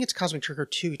 I think it's Cosmic Trigger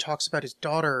 2 talks about his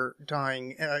daughter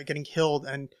dying, getting killed,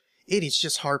 and it is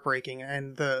just heartbreaking.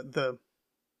 And the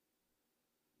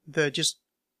just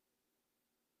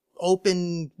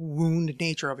open wound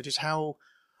nature of it, just how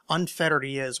unfettered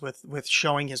he is with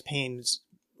showing his pain is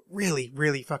really,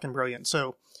 really fucking brilliant.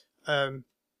 So,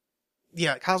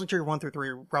 yeah, Cosmic Trigger 1 through 3,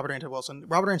 Robert Anton Wilson.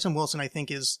 Robert Anton Wilson, I think,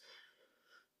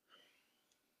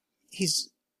 he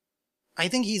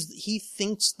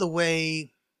thinks the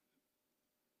way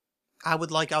I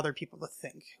would like other people to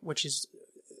think, which is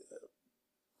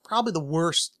probably the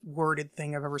worst worded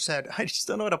thing I've ever said. I just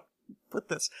don't know how to put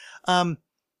this.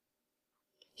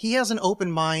 He has an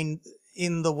open mind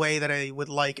in the way that I would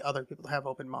like other people to have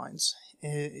open minds.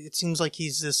 It seems like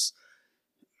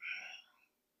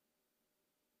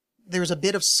there's a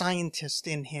bit of scientist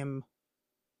in him,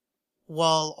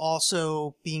 while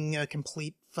also being a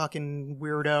complete fucking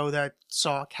weirdo that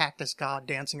saw a cactus god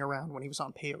dancing around when he was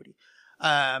on peyote.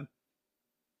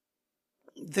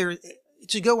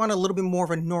 To go on a little bit more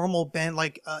of a normal bent,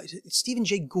 like, Stephen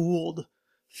Jay Gould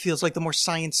feels like the more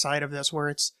science side of this, where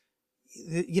it's,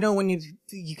 when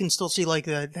you can still see, like,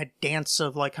 that dance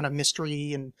of, like, kind of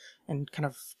mystery and kind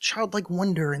of childlike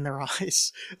wonder in their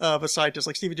eyes, beside just,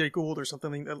 like, Stephen Jay Gould or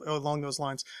something along those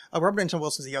lines. Robert Anton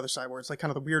Wilson's the other side, where it's, like,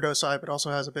 kind of the weirdo side, but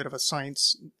also has a bit of a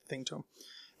science thing to him.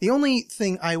 The only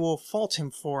thing I will fault him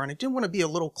for, and I do want to be a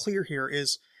little clear here,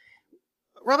 is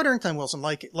Robert Anton Wilson,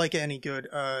 like any good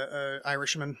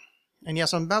Irishman, and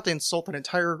yes, I'm about to insult an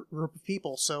entire group of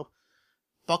people, so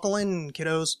buckle in,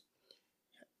 kiddos.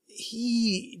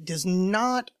 He does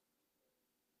not,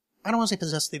 I don't want to say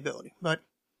possess the ability, but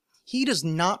he does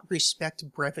not respect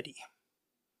brevity.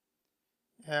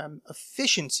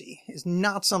 Efficiency is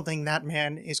not something that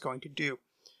man is going to do.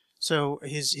 So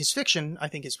his fiction, I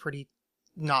think, is pretty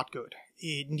not good.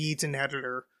 It needs an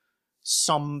editor,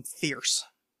 some fierce.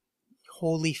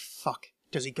 Holy fuck,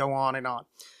 does he go on and on.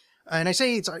 And I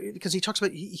say it's because he talks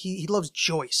about, he loves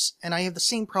Joyce, and I have the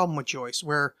same problem with Joyce,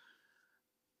 where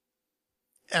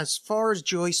as far as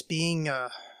Joyce being a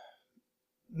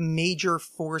major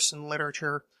force in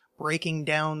literature, breaking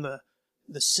down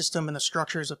the system and the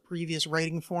structures of previous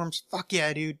writing forms, fuck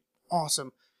yeah, dude,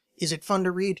 awesome. Is it fun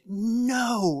to read?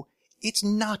 No, it's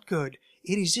not good.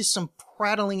 It is just some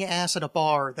prattling ass at a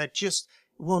bar that just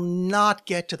will not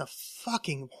get to the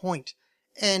fucking point.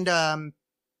 And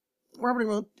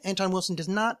Robert Anton Wilson does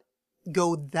not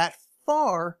go that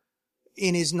far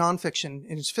in his nonfiction,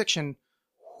 in his fiction.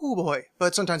 Oh boy.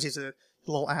 But sometimes he's a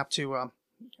little apt to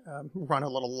run a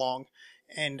little long.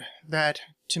 And that,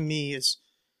 to me, is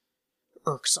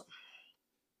irksome.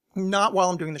 Not while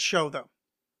I'm doing the show, though.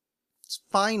 It's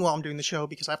fine while I'm doing the show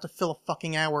because I have to fill a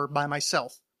fucking hour by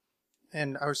myself.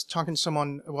 And I was talking to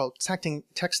someone, well, texting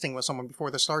with someone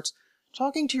before this starts.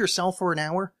 Talking to yourself for an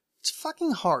hour, it's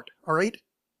fucking hard, alright?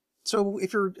 So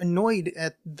if you're annoyed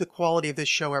at the quality of this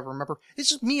show ever, remember, it's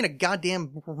just me in a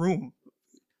goddamn room.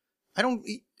 I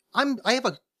have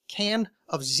a can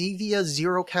of Zevia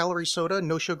 0-calorie soda,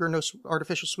 no sugar, no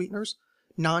artificial sweeteners,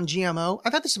 non-GMO.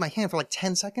 I've had this in my hand for like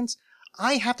 10 seconds.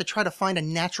 I have to try to find a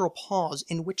natural pause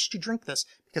in which to drink this,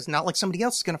 because not like somebody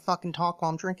else is gonna fucking talk while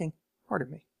I'm drinking.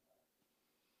 Pardon me.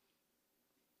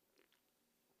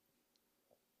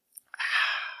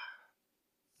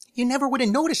 You never would have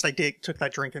noticed I took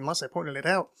that drink unless I pointed it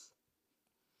out.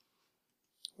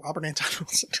 Robert Anton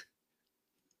Wilson.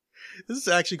 This is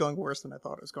actually going worse than I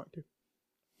thought it was going to.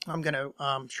 I'm gonna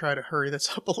try to hurry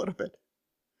this up a little bit.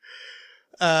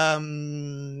 I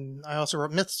also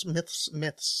wrote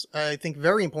myths. I think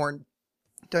very important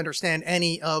to understand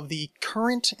any of the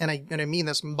current, and I mean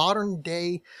this, modern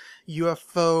day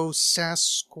UFO,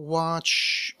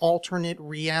 Sasquatch, alternate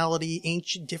reality,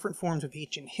 different forms of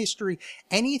ancient history,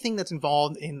 anything that's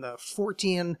involved in the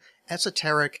Fortean,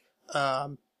 esoteric,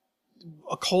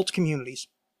 occult communities.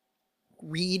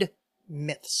 Read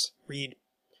myths. Read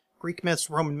Greek myths,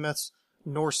 Roman myths,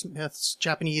 Norse myths,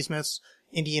 Japanese myths,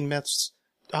 Indian myths,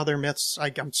 other myths.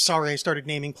 I'm sorry I started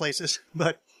naming places,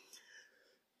 but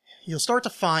you'll start to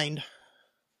find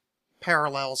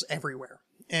parallels everywhere.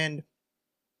 And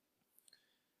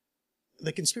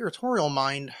the conspiratorial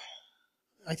mind,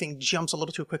 I think, jumps a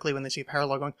little too quickly when they see a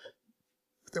parallel going,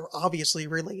 they're obviously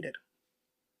related.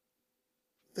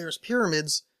 There's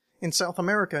pyramids in South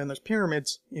America and there's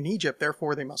pyramids in Egypt,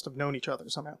 therefore they must have known each other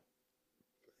somehow.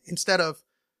 Instead of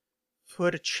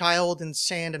put a child in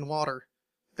sand and water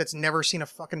that's never seen a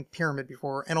fucking pyramid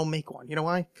before and will make one. You know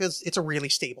why? Because it's a really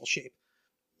stable shape.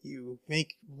 You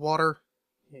make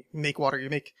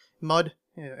mud,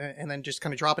 and then just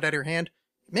kind of drop it out of your hand.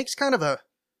 It makes kind of a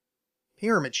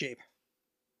pyramid shape.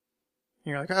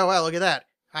 And you're like, oh wow, look at that.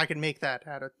 I can make that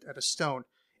out of stone.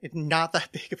 It's not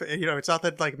that big of a, it's not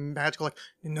that like magical, like,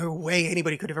 no way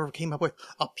anybody could have ever came up with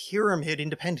a pyramid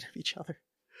independent of each other.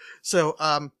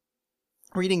 So,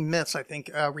 reading myths, I think,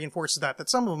 reinforces that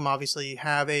some of them obviously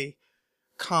have a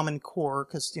common core,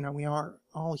 because, we are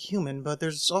all human, but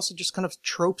there's also just kind of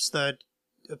tropes that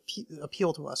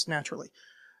appeal to us naturally.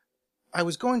 I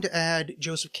was going to add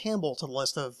Joseph Campbell to the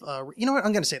list of, you know what,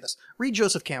 I'm going to say this. Read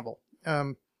Joseph Campbell.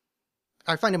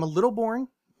 I find him a little boring,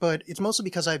 but it's mostly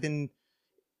because I've been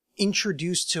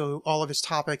introduced to all of his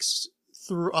topics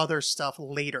through other stuff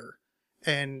later.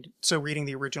 And so reading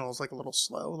the original is like a little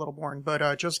slow, a little boring.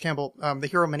 But Joseph Campbell, The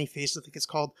Hero of Many Faces, I think it's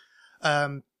called,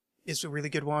 is a really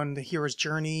good one. The Hero's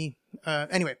Journey.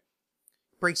 Anyway,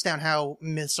 breaks down how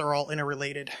myths are all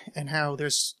interrelated and how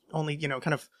there's only,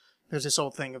 there's this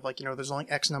old thing of like, there's only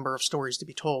X number of stories to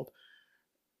be told.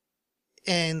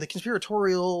 And the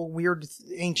conspiratorial, weird,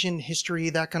 ancient history,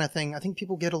 that kind of thing, I think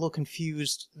people get a little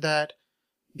confused that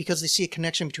because they see a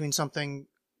connection between something,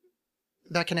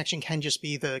 that connection can just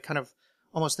be the kind of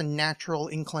almost the natural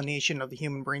inclination of the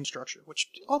human brain structure, which,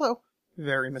 although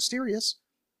very mysterious,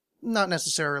 not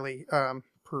necessarily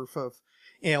proof of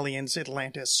aliens,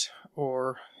 Atlantis,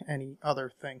 or any other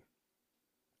thing.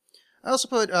 I also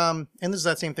put, and this is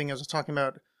that same thing as I was talking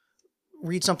about,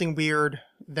 read something weird,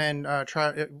 then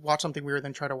watch something weird,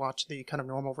 then try to watch the kind of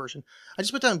normal version. I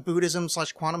just put down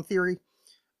Buddhism/quantum theory.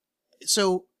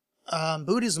 So,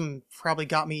 Buddhism probably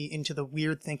got me into the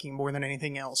weird thinking more than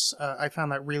anything else. I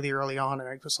found that really early on, and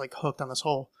I was like hooked on this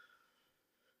whole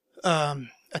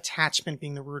attachment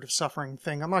being the root of suffering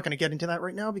thing. I'm not going to get into that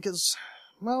right now because,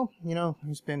 well,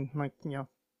 there's been like, a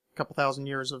couple thousand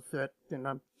years of it, and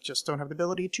I just don't have the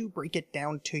ability to break it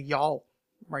down to y'all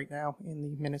right now in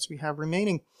the minutes we have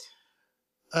remaining.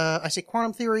 I say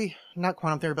quantum theory, not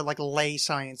quantum theory, but like lay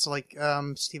science, like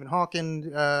Stephen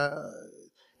Hawking,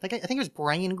 I think it was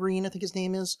Brian Greene, I think his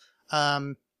name is.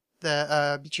 The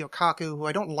Michio Kaku, who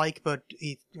I don't like, but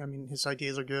his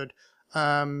ideas are good.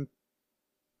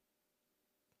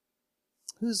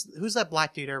 Who's that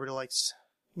black dude everybody likes?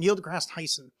 Neil deGrasse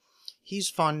Tyson. He's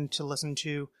fun to listen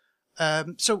to.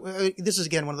 This is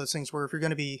again one of those things where if you're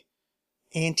going to be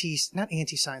not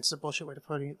anti-science, it's a bullshit way to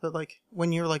put it, but like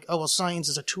when you're like, oh well, science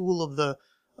is a tool of the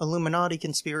Illuminati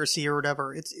conspiracy or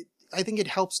whatever. I think it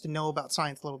helps to know about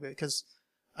science a little bit because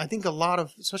I think a lot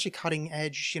of, especially cutting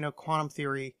edge, quantum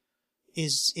theory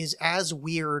is as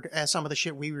weird as some of the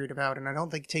shit we read about, and I don't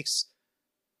think it takes,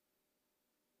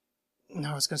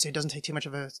 no, I was going to say it doesn't take too much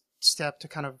of a step to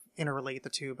kind of interrelate the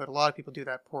two, but a lot of people do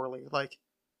that poorly. Like,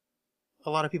 a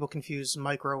lot of people confuse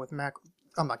micro with macro.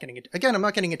 I'm not getting into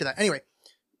that. Anyway,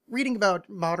 reading about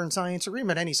modern science, or reading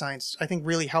about any science, I think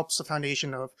really helps the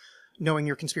foundation of knowing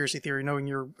your conspiracy theory, knowing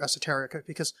your esoterica,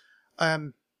 because I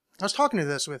was talking to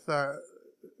this with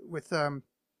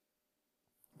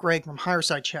Greg from Higher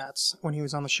Side Chats when he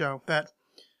was on the show, that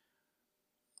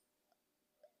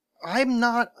I'm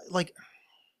not, like,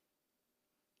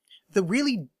 the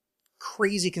really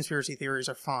crazy conspiracy theories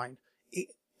are fine,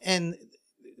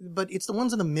 but it's the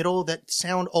ones in the middle that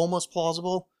sound almost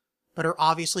plausible, but are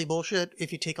obviously bullshit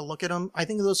if you take a look at them. I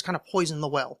think those kind of poison the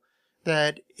well.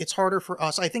 That it's harder for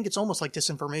us. I think it's almost like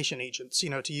disinformation agents,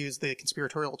 to use the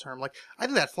conspiratorial term. Like, I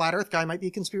think that flat earth guy might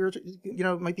be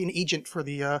a might be an agent for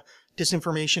the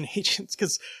disinformation agents,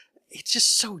 because it's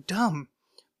just so dumb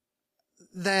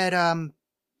that I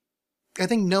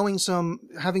think having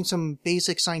some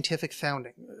basic scientific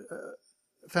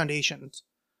foundations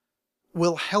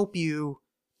will help you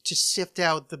to sift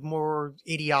out the more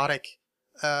idiotic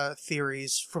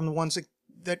theories from the ones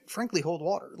that frankly hold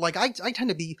water. Like, I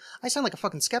sound like a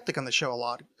fucking skeptic on the show a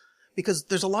lot, because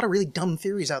there's a lot of really dumb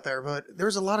theories out there, but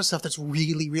there's a lot of stuff that's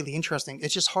really, really interesting.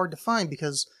 It's just hard to find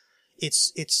because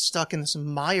it's stuck in this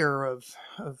mire of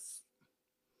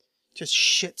just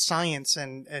shit science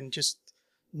and just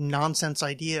nonsense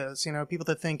ideas. People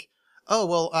that think, oh,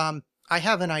 well, I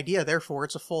have an idea, therefore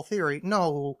it's a full theory.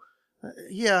 No.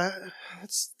 Yeah,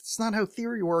 it's not how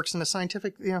theory works in a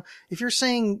scientific, if you're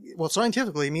saying, well,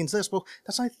 scientifically it means this, well,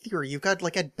 that's not theory. You've got,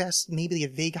 like, at best, maybe a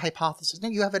vague hypothesis. No,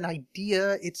 you have an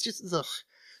idea. It's just, ugh.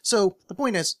 So, the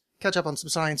point is, catch up on some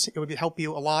science. It would help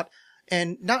you a lot.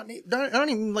 And not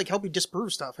even like help you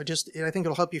disprove stuff. I think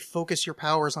it'll help you focus your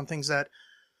powers on things that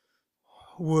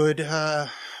would,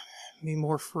 be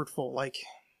more fruitful. Like,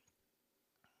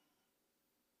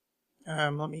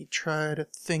 let me try to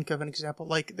think of an example.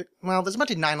 Like, there's a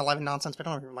bunch of 9/11 nonsense, but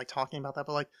I don't even like talking about that.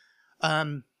 But like,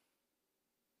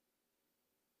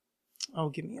 oh,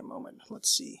 give me a moment. Let's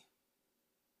see.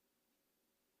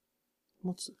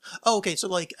 Okay, so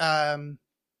like,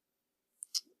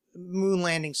 moon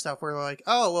landing stuff where like,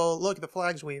 oh, well, look, the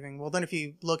flag's waving. Well, then if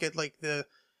you look at like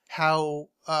how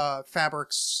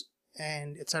fabrics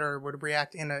and etc. would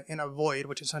react in a void,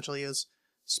 which essentially is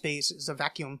space, is a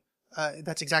vacuum,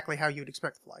 that's exactly how you'd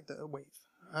expect the flag to wave.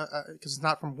 Because it's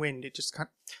not from wind, it just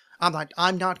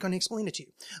I'm not going to explain it to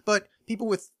you. But people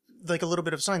with like a little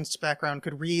bit of science background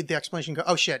could read the explanation and go,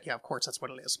 oh shit, yeah, of course, that's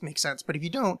what it is. Makes sense. But if you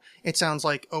don't, it sounds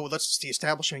like, oh, that's just the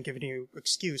establishment giving you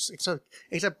excuse. Except,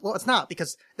 well, it's not,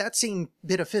 because that same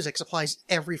bit of physics applies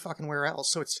every fucking where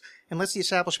else. So unless the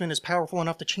establishment is powerful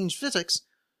enough to change physics,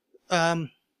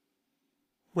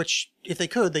 which, if they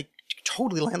could, they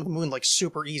totally land on the moon like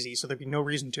super easy, so there'd be no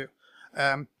reason to.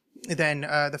 Then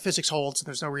the physics holds, and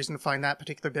there's no reason to find that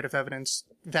particular bit of evidence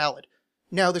valid.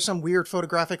 Now, there's some weird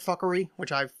photographic fuckery,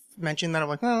 which I've mentioned that I'm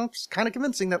like, oh, it's kind of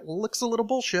convincing, that looks a little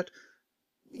bullshit.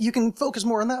 You can focus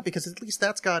more on that, because at least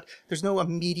there's no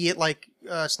immediate, like,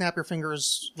 snap your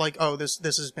fingers, like, oh, this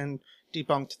has been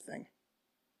debunked thing.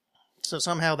 So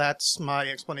somehow that's my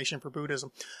explanation for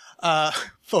Buddhism.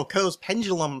 Foucault's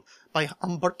Pendulum by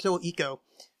Umberto Eco.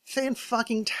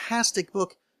 Fan-fucking-tastic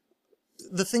book.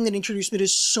 The thing that introduced me to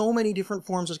so many different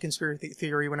forms of conspiracy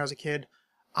theory when I was a kid.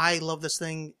 I love this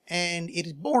thing, and it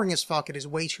is boring as fuck. It is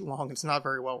way too long. It's not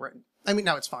very well written. I mean,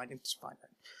 no, it's fine. It's fine.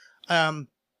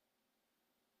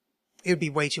 It would be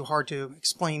way too hard to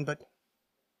explain, but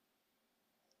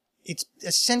it's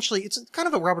essentially, it's kind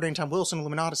of a Robert Anton Wilson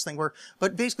Illuminatus thing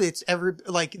but basically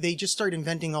they just start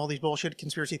inventing all these bullshit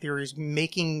conspiracy theories,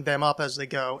 making them up as they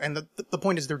go. And the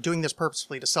point is they're doing this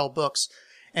purposefully to sell books,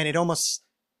 and it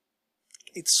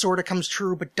sort of comes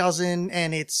true, but doesn't.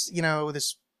 And it's,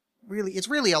 it's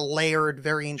really a layered,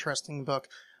 very interesting book.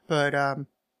 But,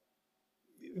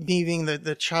 me being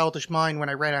the childish mind when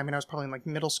I read it, I mean, I was probably in like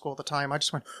middle school at the time, I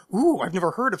just went, ooh, I've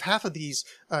never heard of half of these,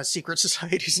 secret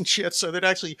societies and shit. So that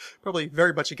actually probably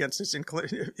very much against its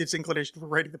inclination for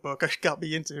writing the book. Got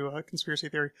me into, conspiracy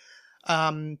theory.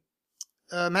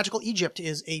 Magical Egypt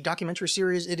is a documentary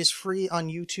series. It is free on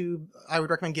YouTube. I would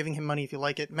recommend giving him money if you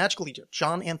like it. Magical Egypt.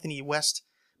 John Anthony West.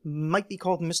 Might be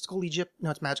called Mystical Egypt.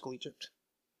 No, it's Magical Egypt.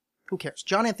 Who cares?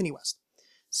 John Anthony West.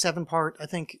 7-part, I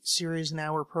think, series, an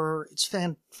hour per. It's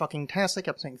fan-fucking-tastic.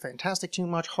 I'm saying fantastic too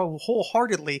much.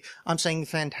 Wholeheartedly, I'm saying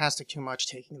fantastic too much,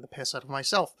 taking the piss out of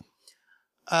myself.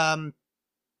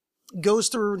 Goes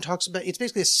through and talks about, it's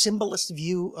basically a symbolist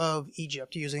view of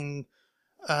Egypt using,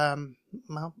 a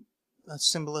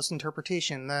symbolist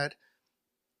interpretation that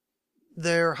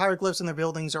their hieroglyphs and their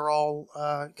buildings are all,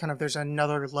 there's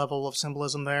another level of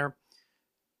symbolism there.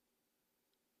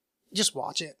 Just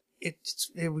watch it.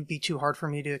 It would be too hard for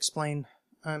me to explain.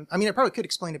 I mean, I probably could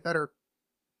explain it better,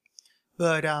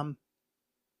 but, I'm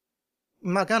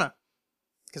not gonna,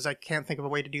 because I can't think of a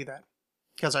way to do that,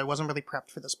 because I wasn't really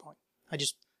prepped for this point. I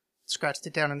just scratched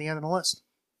it down in the end of the list,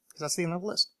 because that's the end of the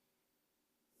list.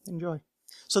 Enjoy.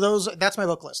 So that's my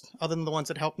book list, other than the ones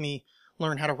that helped me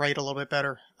learn how to write a little bit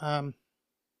better. Well,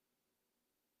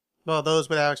 those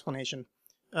without explanation.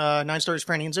 9 Stories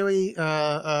for Annie and Zoe,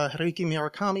 Haruki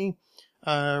Murakami,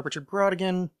 Richard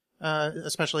Brodigan,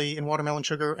 especially in Watermelon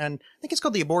Sugar, and I think it's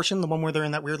called The Abortion, the one where they're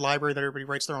in that weird library that everybody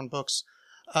writes their own books.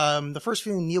 The first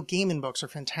few Neil Gaiman books are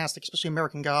fantastic, especially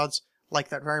American Gods. Like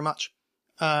that very much.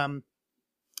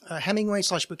 Hemingway /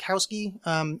 Bukowski.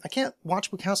 I can't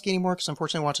watch Bukowski anymore because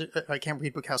unfortunately I can't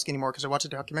read Bukowski anymore because I watched a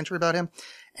documentary about him,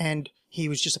 and he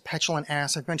was just a petulant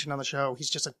ass. I've mentioned on the show, he's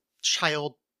just a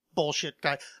child bullshit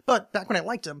guy. But back when I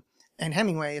liked him, and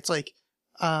Hemingway, it's like,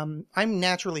 I'm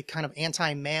naturally kind of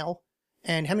anti-male,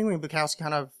 and Hemingway and Bukowski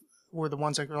kind of were the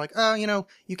ones that were like, oh,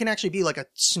 you can actually be like a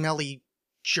smelly,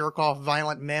 jerk-off,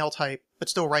 violent male type, but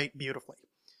still write beautifully.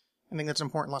 I think that's an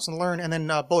important lesson to learn. And then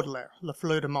Baudelaire, Le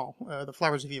Fleur de Mal, The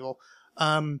Flowers of Evil.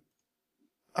 I'm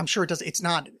sure it's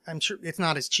not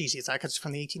as cheesy as that because it's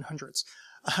from the 1800s.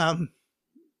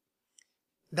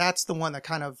 That's the one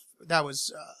that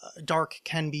was dark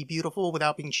can be beautiful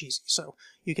without being cheesy. So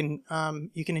you can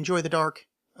enjoy the dark,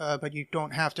 but you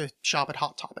don't have to shop at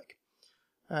Hot Topic.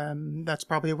 That's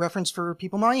probably a reference for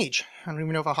people my age. I don't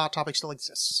even know if a Hot Topic still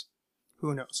exists.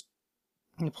 Who knows?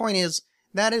 And the point is,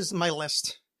 that is my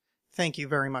list. Thank you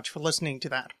very much for listening to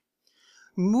that.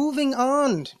 Moving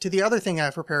on to the other thing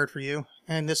I've prepared for you,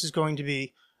 and this is going to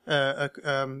be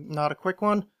not a quick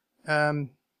one.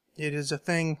 It is a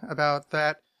thing about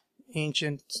that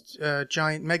ancient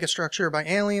giant megastructure by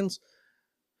aliens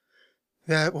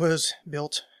that was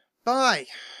built by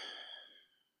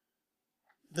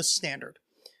The Standard.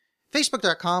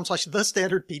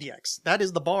 Facebook.com/TheStandardPDX. That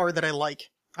is the bar that I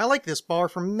like. I like this bar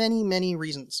for many, many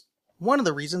reasons. One of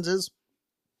the reasons is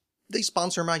they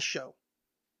sponsor my show.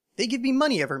 They give me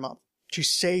money every month to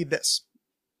say this.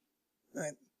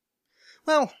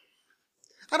 Well,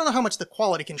 I don't know how much the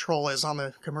quality control is on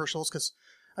the commercials, because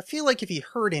I feel like if he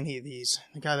heard any of these,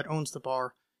 the guy that owns the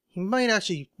bar, he might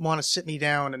actually want to sit me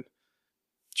down and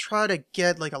try to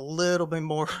get like a little bit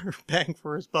more bang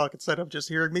for his buck instead of just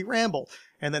hearing me ramble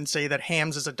and then say that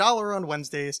hams is $1 on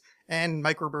Wednesdays and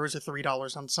microbrews are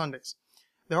 $3 on Sundays.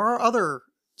 There are other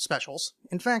specials.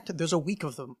 In fact, there's a week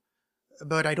of them,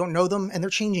 but I don't know them and they're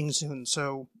changing soon,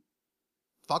 so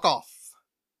fuck off.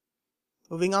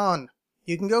 Moving on.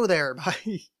 You can go there by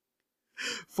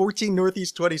 14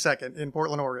 Northeast 22nd in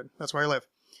Portland, Oregon. That's where I live.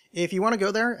 If you want to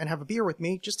go there and have a beer with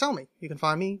me, just tell me. You can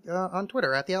find me on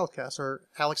Twitter at the AlexCast or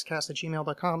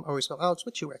alexcast@gmail.com. Always spell Alex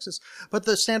with 2 X's. But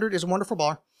The Standard is a wonderful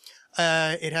bar.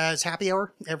 It has happy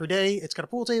hour every day. It's got a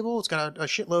pool table. It's got a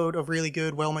shitload of really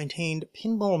good, well-maintained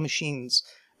pinball machines.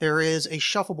 There is a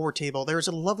shuffleboard table. There is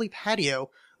a lovely patio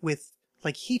with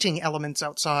like heating elements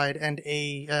outside and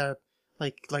a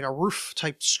like a roof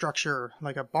type structure,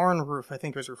 like a barn roof, I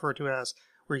think it was referred to as,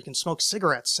 where you can smoke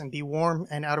cigarettes and be warm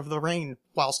and out of the rain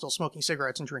while still smoking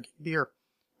cigarettes and drinking beer.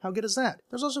 How good is that?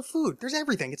 There's also food. There's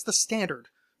everything. It's The Standard.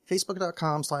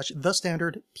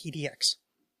 Facebook.com/TheStandardPDX.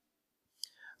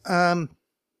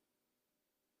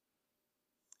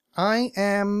 I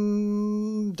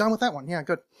am done with that one. Yeah,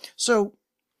 good. So,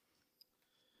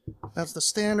 that's The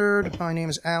Standard. My name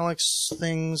is Alex.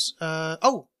 Things,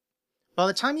 by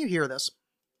the time you hear this,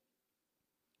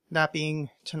 that being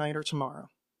tonight or tomorrow,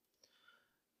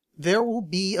 there will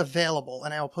be available,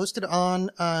 and I will post it on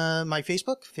my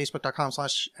Facebook,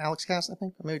 facebook.com/AlexCast, I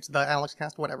think. Or maybe it's the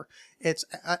AlexCast, whatever. It's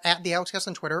at the AlexCast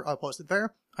on Twitter. I'll post it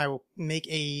there. I will make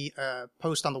a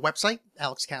post on the website,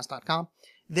 alexcast.com.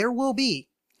 There will be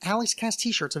AlexCast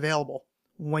t-shirts available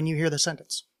when you hear the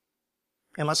sentence.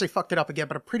 Unless I fucked it up again,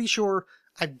 but I'm pretty sure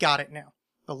I've got it now.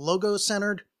 The logo is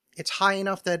centered. It's high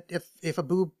enough that if a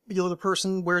boob-bular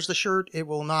person wears the shirt, it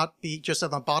will not be just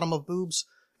at the bottom of boobs,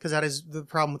 because that is the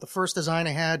problem with the first design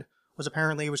I had, was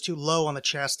apparently it was too low on the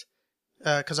chest,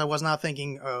 because I was not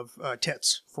thinking of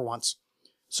tits, for once.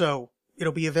 So,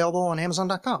 it'll be available on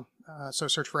Amazon.com. So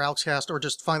search for AlexCast, or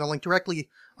just find the link directly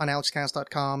on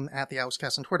AlexCast.com, at the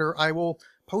AlexCast on Twitter. I will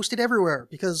post it everywhere,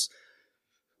 because,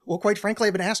 well, quite frankly,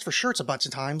 I've been asked for shirts a bunch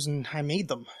of times, and I made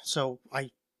them. So,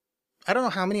 I don't know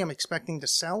how many I'm expecting to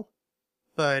sell,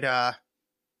 but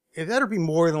it better be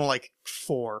more than like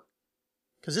 4.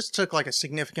 Because this took like a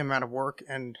significant amount of work,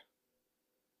 and,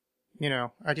 you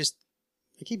know, I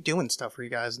keep doing stuff for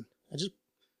you guys, and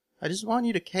I just want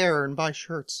you to care and buy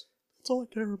shirts. That's all I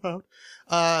care about.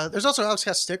 There's also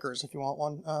AlexCast stickers if you want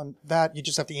one. That you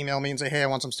just have to email me and say, hey, I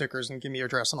want some stickers, and give me your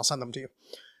address, and I'll send them to you.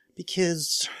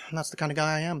 Because that's the kind of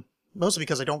guy I am. Mostly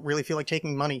because I don't really feel like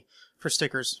taking money for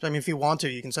stickers. I mean, if you want to,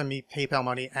 you can send me PayPal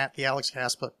money at the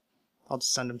AlexCast, but I'll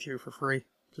just send them to you for free.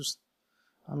 Just,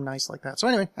 I'm nice like that. So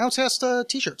anyway, AlexCast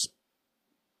t-shirts.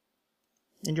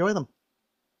 Enjoy them.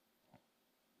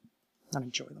 Not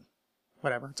enjoy them.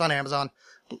 Whatever. It's on Amazon.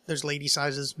 There's lady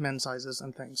sizes, men's sizes,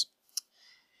 and things.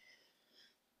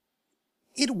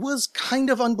 It was kind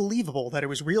of unbelievable that it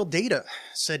was real data,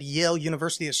 said Yale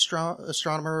University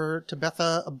astronomer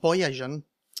Tabitha Boyajian.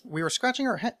 We were scratching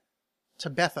our head.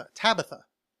 Tabitha.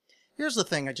 Here's the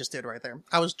thing I just did right there.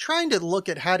 I was trying to look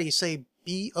at how do you say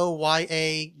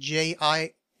Boyajian,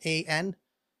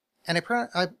 and I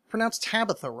pronounced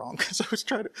Tabitha wrong, because I was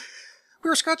trying to... We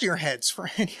were scratching our heads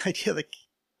for any idea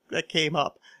that came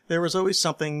up. There was always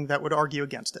something that would argue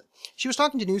against it. She was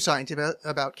talking to New Science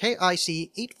about KIC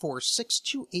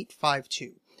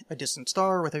 8462852, a distant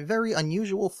star with a very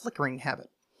unusual flickering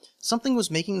habit. Something was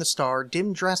making the star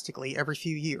dim drastically every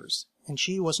few years, and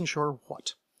she wasn't sure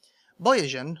what.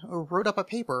 Boyajian wrote up a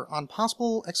paper on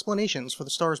possible explanations for the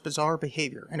star's bizarre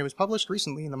behavior, and it was published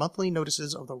recently in the monthly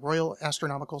notices of the Royal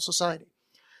Astronomical Society.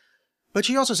 But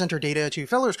she also sent her data to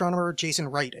fellow astronomer Jason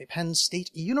Wright, a Penn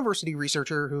State University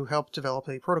researcher who helped develop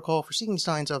a protocol for seeking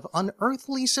signs of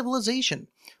unearthly civilization,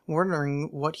 wondering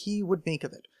what he would make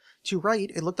of it. To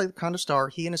Wright, it looked like the kind of star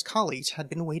he and his colleagues had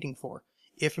been waiting for.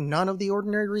 If none of the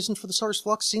ordinary reasons for the star's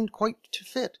flux seemed quite to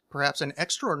fit, perhaps an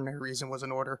extraordinary reason was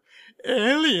in order.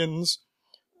 Aliens!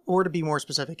 Or to be more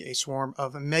specific, a swarm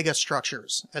of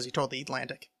megastructures, as he told The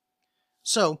Atlantic.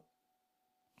 So,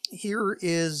 here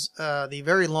is the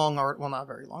very long art. Well, not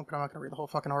very long, but I'm not going to read the whole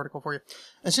fucking article for you.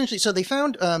 Essentially, so they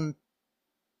found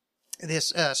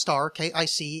this star,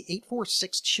 KIC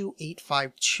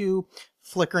 84622852,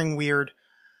 flickering weird.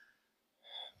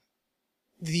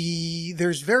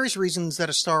 There's various reasons that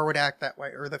a star would act that way,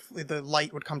 or the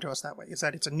light would come to us that way. Is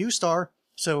that it's a new star,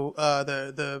 so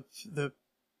the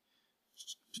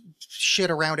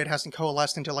shit around it hasn't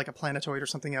coalesced into like a planetoid or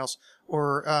something else,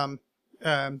 or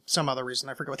some other reason.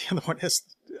 I forget what the other one is.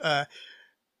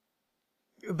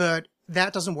 But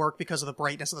that doesn't work because of the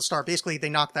brightness of the star. Basically, they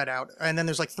knock that out. And then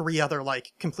there's like 3 other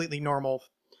like completely normal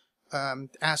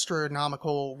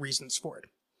astronomical reasons for it.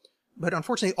 But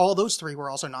unfortunately, all those 3 were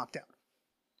also knocked out.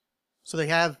 So they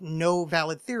have no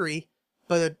valid theory,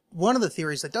 but one of the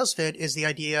theories that does fit is the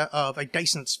idea of a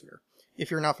Dyson sphere.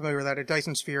 If you're not familiar with that, a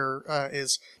Dyson sphere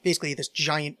is basically this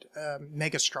giant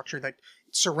megastructure that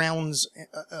surrounds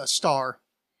a star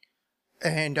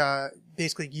and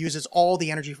basically uses all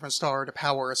the energy from a star to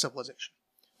power a civilization.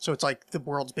 So it's like the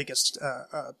world's biggest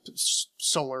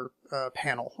solar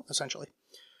panel, essentially.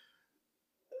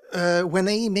 When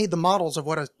they made the models of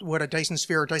what a Dyson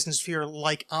sphere or Dyson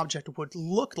sphere-like object would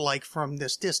look like from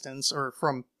this distance, or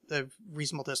from a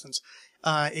reasonable distance,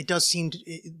 it does seem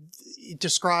it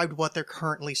described what they're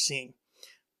currently seeing.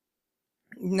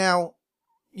 Now,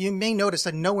 you may notice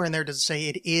that nowhere in there does it say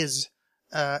it is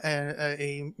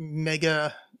a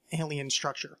mega alien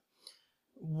structure.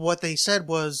 What they said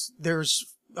was there's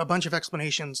a bunch of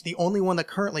explanations. The only one that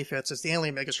currently fits is the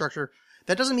alien megastructure.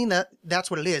 That doesn't mean that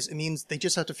that's what it is. It means they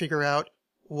just have to figure out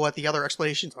what the other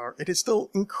explanations are. It is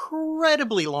still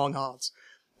incredibly long odds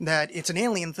that it's an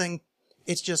alien thing.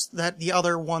 It's just that the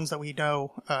other ones that we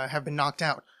know have been knocked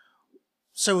out.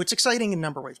 So it's exciting in a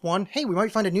number of ways. One, hey, we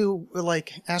might find a new,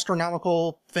 like,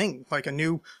 astronomical thing, like a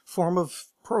new form of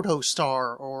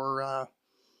protostar, or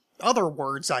other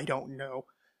words I don't know.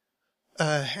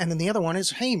 And then the other one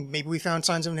is, hey, maybe we found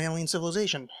signs of an alien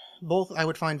civilization. Both I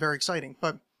would find very exciting,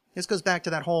 but this goes back to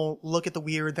that whole look at the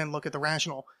weird, then look at the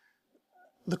rational.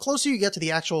 The closer you get to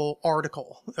the actual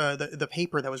article, the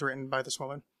paper that was written by this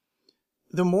woman,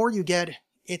 the more you get,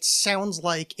 it sounds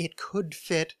like it could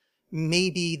fit.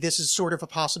 Maybe this is sort of a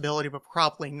possibility, but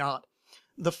probably not.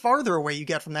 The farther away you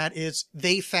get from that is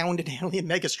they found an alien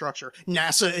megastructure.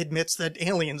 NASA admits that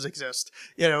aliens exist.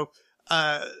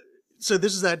 So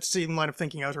this is that same line of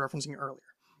thinking I was referencing earlier,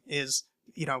 is,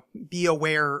 be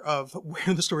aware of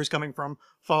where the story's coming from,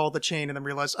 follow the chain, and then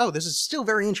realize, oh, this is still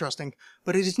very interesting,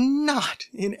 but it is not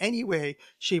in any way,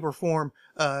 shape, or form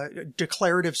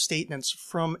declarative statements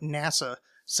from NASA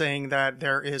saying that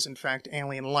there is, in fact,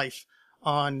 alien life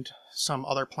on some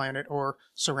other planet or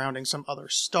surrounding some other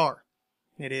star.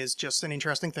 It is just an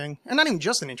interesting thing, and not even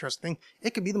just an interesting thing,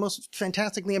 it could be the most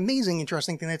fantastically amazing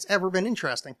interesting thing that's ever been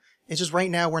interesting. It's just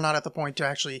right now we're not at the point to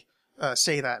actually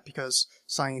say that, because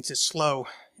science is slow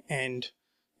and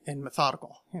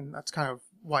methodical, and that's kind of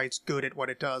why it's good at what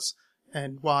it does,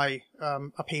 and why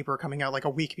a paper coming out like a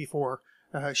week before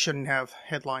shouldn't have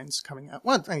headlines coming out.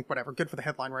 Well, I mean, whatever, good for the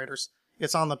headline writers.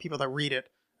 It's on the people that read it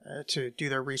to do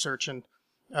their research and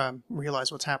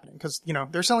realize what's happening, because,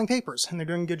 they're selling papers, and they're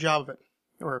doing a good job of it,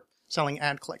 or selling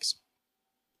ad clicks.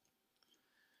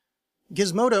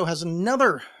 Gizmodo has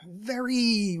another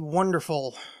very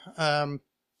wonderful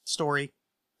story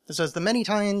that says, the many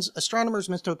times astronomers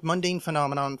mistook mundane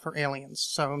phenomenon for aliens.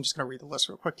 So I'm just going to read the list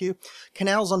real quick to you.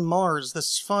 Canals on Mars. This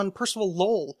is fun. Percival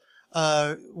Lowell,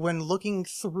 when looking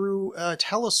through a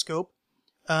telescope,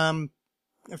 found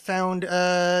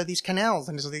these canals,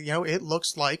 and it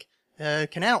looks like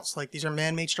canals. Like, these are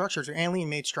man-made structures, or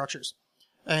alien-made structures.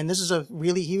 And this is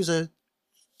he was a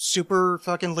super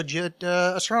fucking legit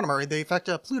astronomer. The fact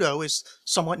Pluto is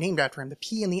somewhat named after him. The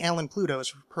P in the L in Pluto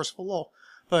is Percival Lowell.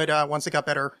 But once they got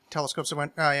better telescopes, it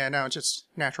went, oh yeah, no, it's just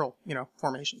natural,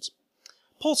 formations.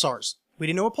 Pulsars. We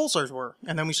didn't know what pulsars were.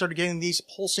 And then we started getting these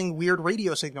pulsing weird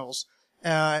radio signals,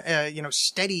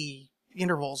 steady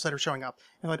intervals that are showing up.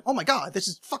 And like, oh my god, this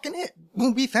is fucking it.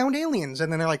 We found aliens.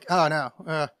 And then they're like, oh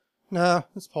no,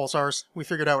 it's pulsars. We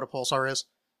figured out what a pulsar is.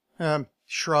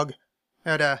 Shrug.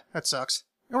 That sucks.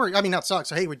 Or, I mean, not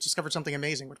sucks. Hey, we discovered something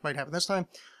amazing, which might happen this time.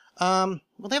 Well,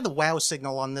 they have the WoW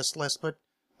signal on this list, but,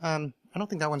 I don't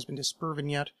think that one's been disproven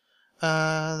yet.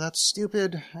 That's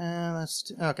stupid.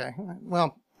 Okay.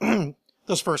 Well,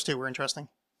 those first 2 were interesting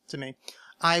to me.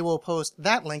 I will post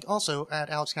that link also at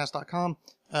alexcast.com.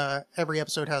 Every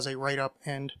episode has a write-up,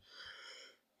 and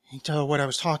I can tell what I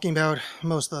was talking about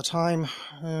most of the time,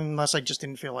 unless I just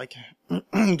didn't feel like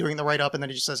doing the write-up, and then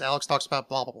it just says Alex talks about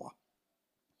blah, blah, blah.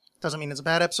 Doesn't mean it's a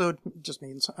bad episode, it just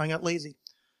means I got lazy.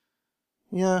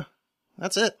 Yeah,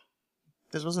 that's it.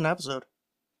 This was an episode.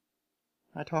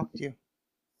 I talked to you.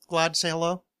 Glad to say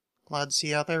hello. Glad to see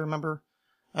you out there. Remember,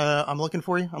 I'm looking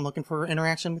for you. I'm looking for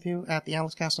interaction with you at the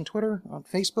AlexCast on Twitter, on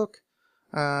Facebook.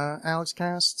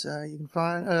 AlexCast, you can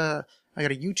find, I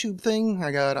got a YouTube thing.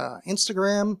 I got,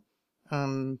 Instagram.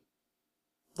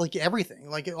 Like everything.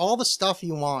 Like all the stuff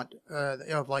you want,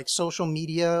 of like social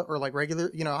media or like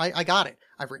regular, I got it.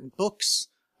 I've written books.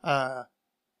 I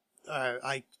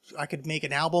could make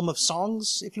an album of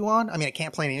songs if you want. I mean, I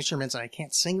can't play any instruments and I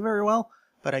can't sing very well,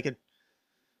 but I could,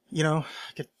 I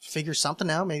could figure something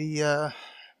out. Maybe,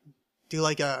 do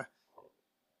like a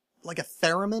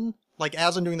theremin. Like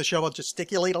as I'm doing the show, I'll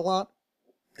gesticulate a lot.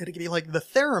 It'd be like the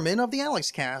theremin of the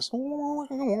AlexCast.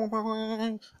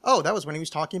 Oh, that was when he was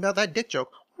talking about that dick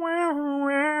joke.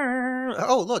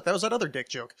 Oh, look, that was that other dick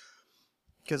joke.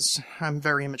 Because I'm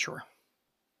very immature.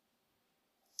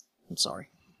 I'm sorry.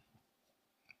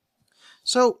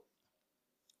 So,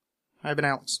 I've been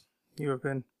Alex. You have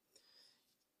been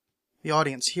the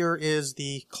audience. Here is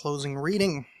the closing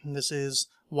reading. This is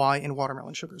Why in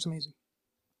Watermelon Sugar is Amazing.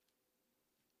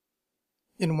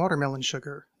 In watermelon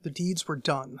sugar, the deeds were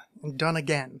done, and done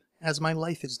again, as my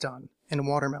life is done in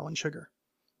watermelon sugar.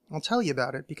 I'll tell you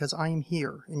about it because I am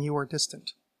here and you are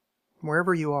distant.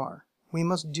 Wherever you are, we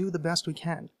must do the best we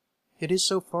can. It is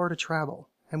so far to travel,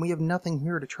 and we have nothing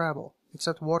here to travel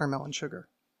except watermelon sugar.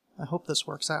 I hope this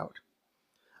works out.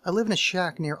 I live in a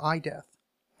shack near Ideath.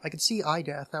 I can see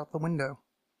Ideath out the window.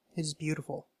 It is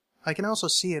beautiful. I can also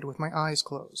see it with my eyes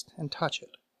closed and touch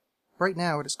it. Right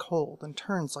now it is cold and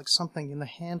turns like something in the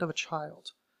hand of a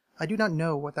child. I do not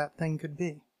know what that thing could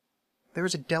be. There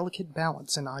is a delicate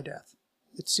balance in Ideath.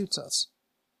 It suits us.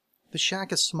 The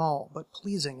shack is small but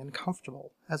pleasing and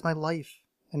comfortable as my life,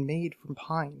 and made from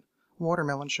pine,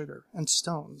 watermelon sugar, and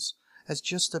stones, as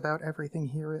just about everything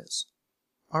here is.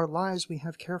 Our lives we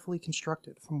have carefully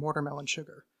constructed from watermelon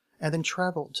sugar, and then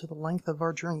traveled to the length of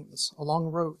our dreams along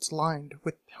roads lined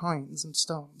with pines and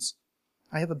stones.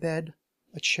 I have a bed,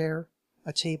 a chair,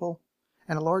 a table,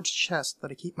 and a large chest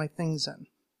that I keep my things in.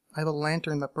 I have a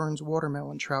lantern that burns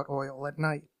watermelon trout oil at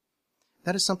night.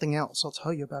 That is something else. I'll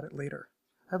tell you about it later.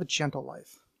 I have a gentle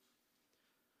life.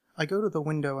 I go to the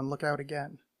window and look out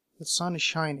again. The sun is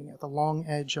shining at the long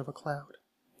edge of a cloud.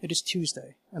 It is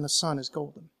Tuesday, and the sun is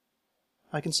golden.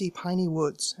 I can see piney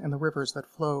woods and the rivers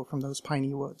that flow from those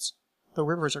piney woods. The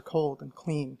rivers are cold and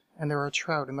clean, and there are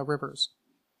trout in the rivers.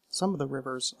 Some of the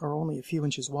rivers are only a few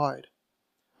inches wide.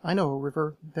 I know a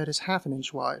river that is half an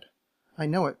inch wide. I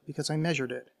know it because I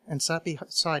measured it and sat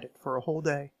beside it for a whole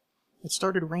day. It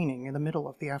started raining in the middle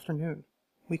of the afternoon.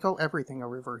 We call everything a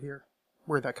river here.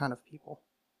 We're that kind of people.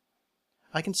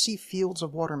 I can see fields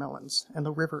of watermelons and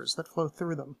the rivers that flow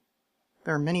through them.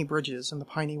 There are many bridges in the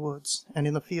piney woods and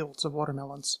in the fields of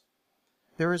watermelons.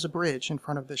 There is a bridge in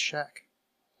front of this shack.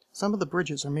 Some of the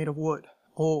bridges are made of wood,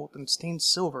 old and stained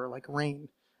silver like rain,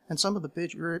 and some of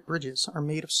the bridges are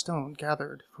made of stone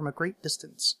gathered from a great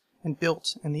distance and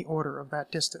built in the order of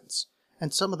that distance,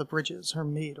 and some of the bridges are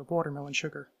made of watermelon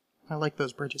sugar. I like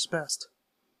those bridges best.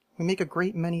 We make a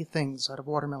great many things out of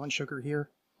watermelon sugar here.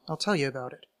 I'll tell you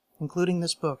about it, including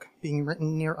this book being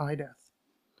written near Ideath.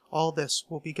 All this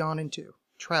will be gone into,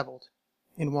 traveled,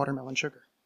 in watermelon sugar.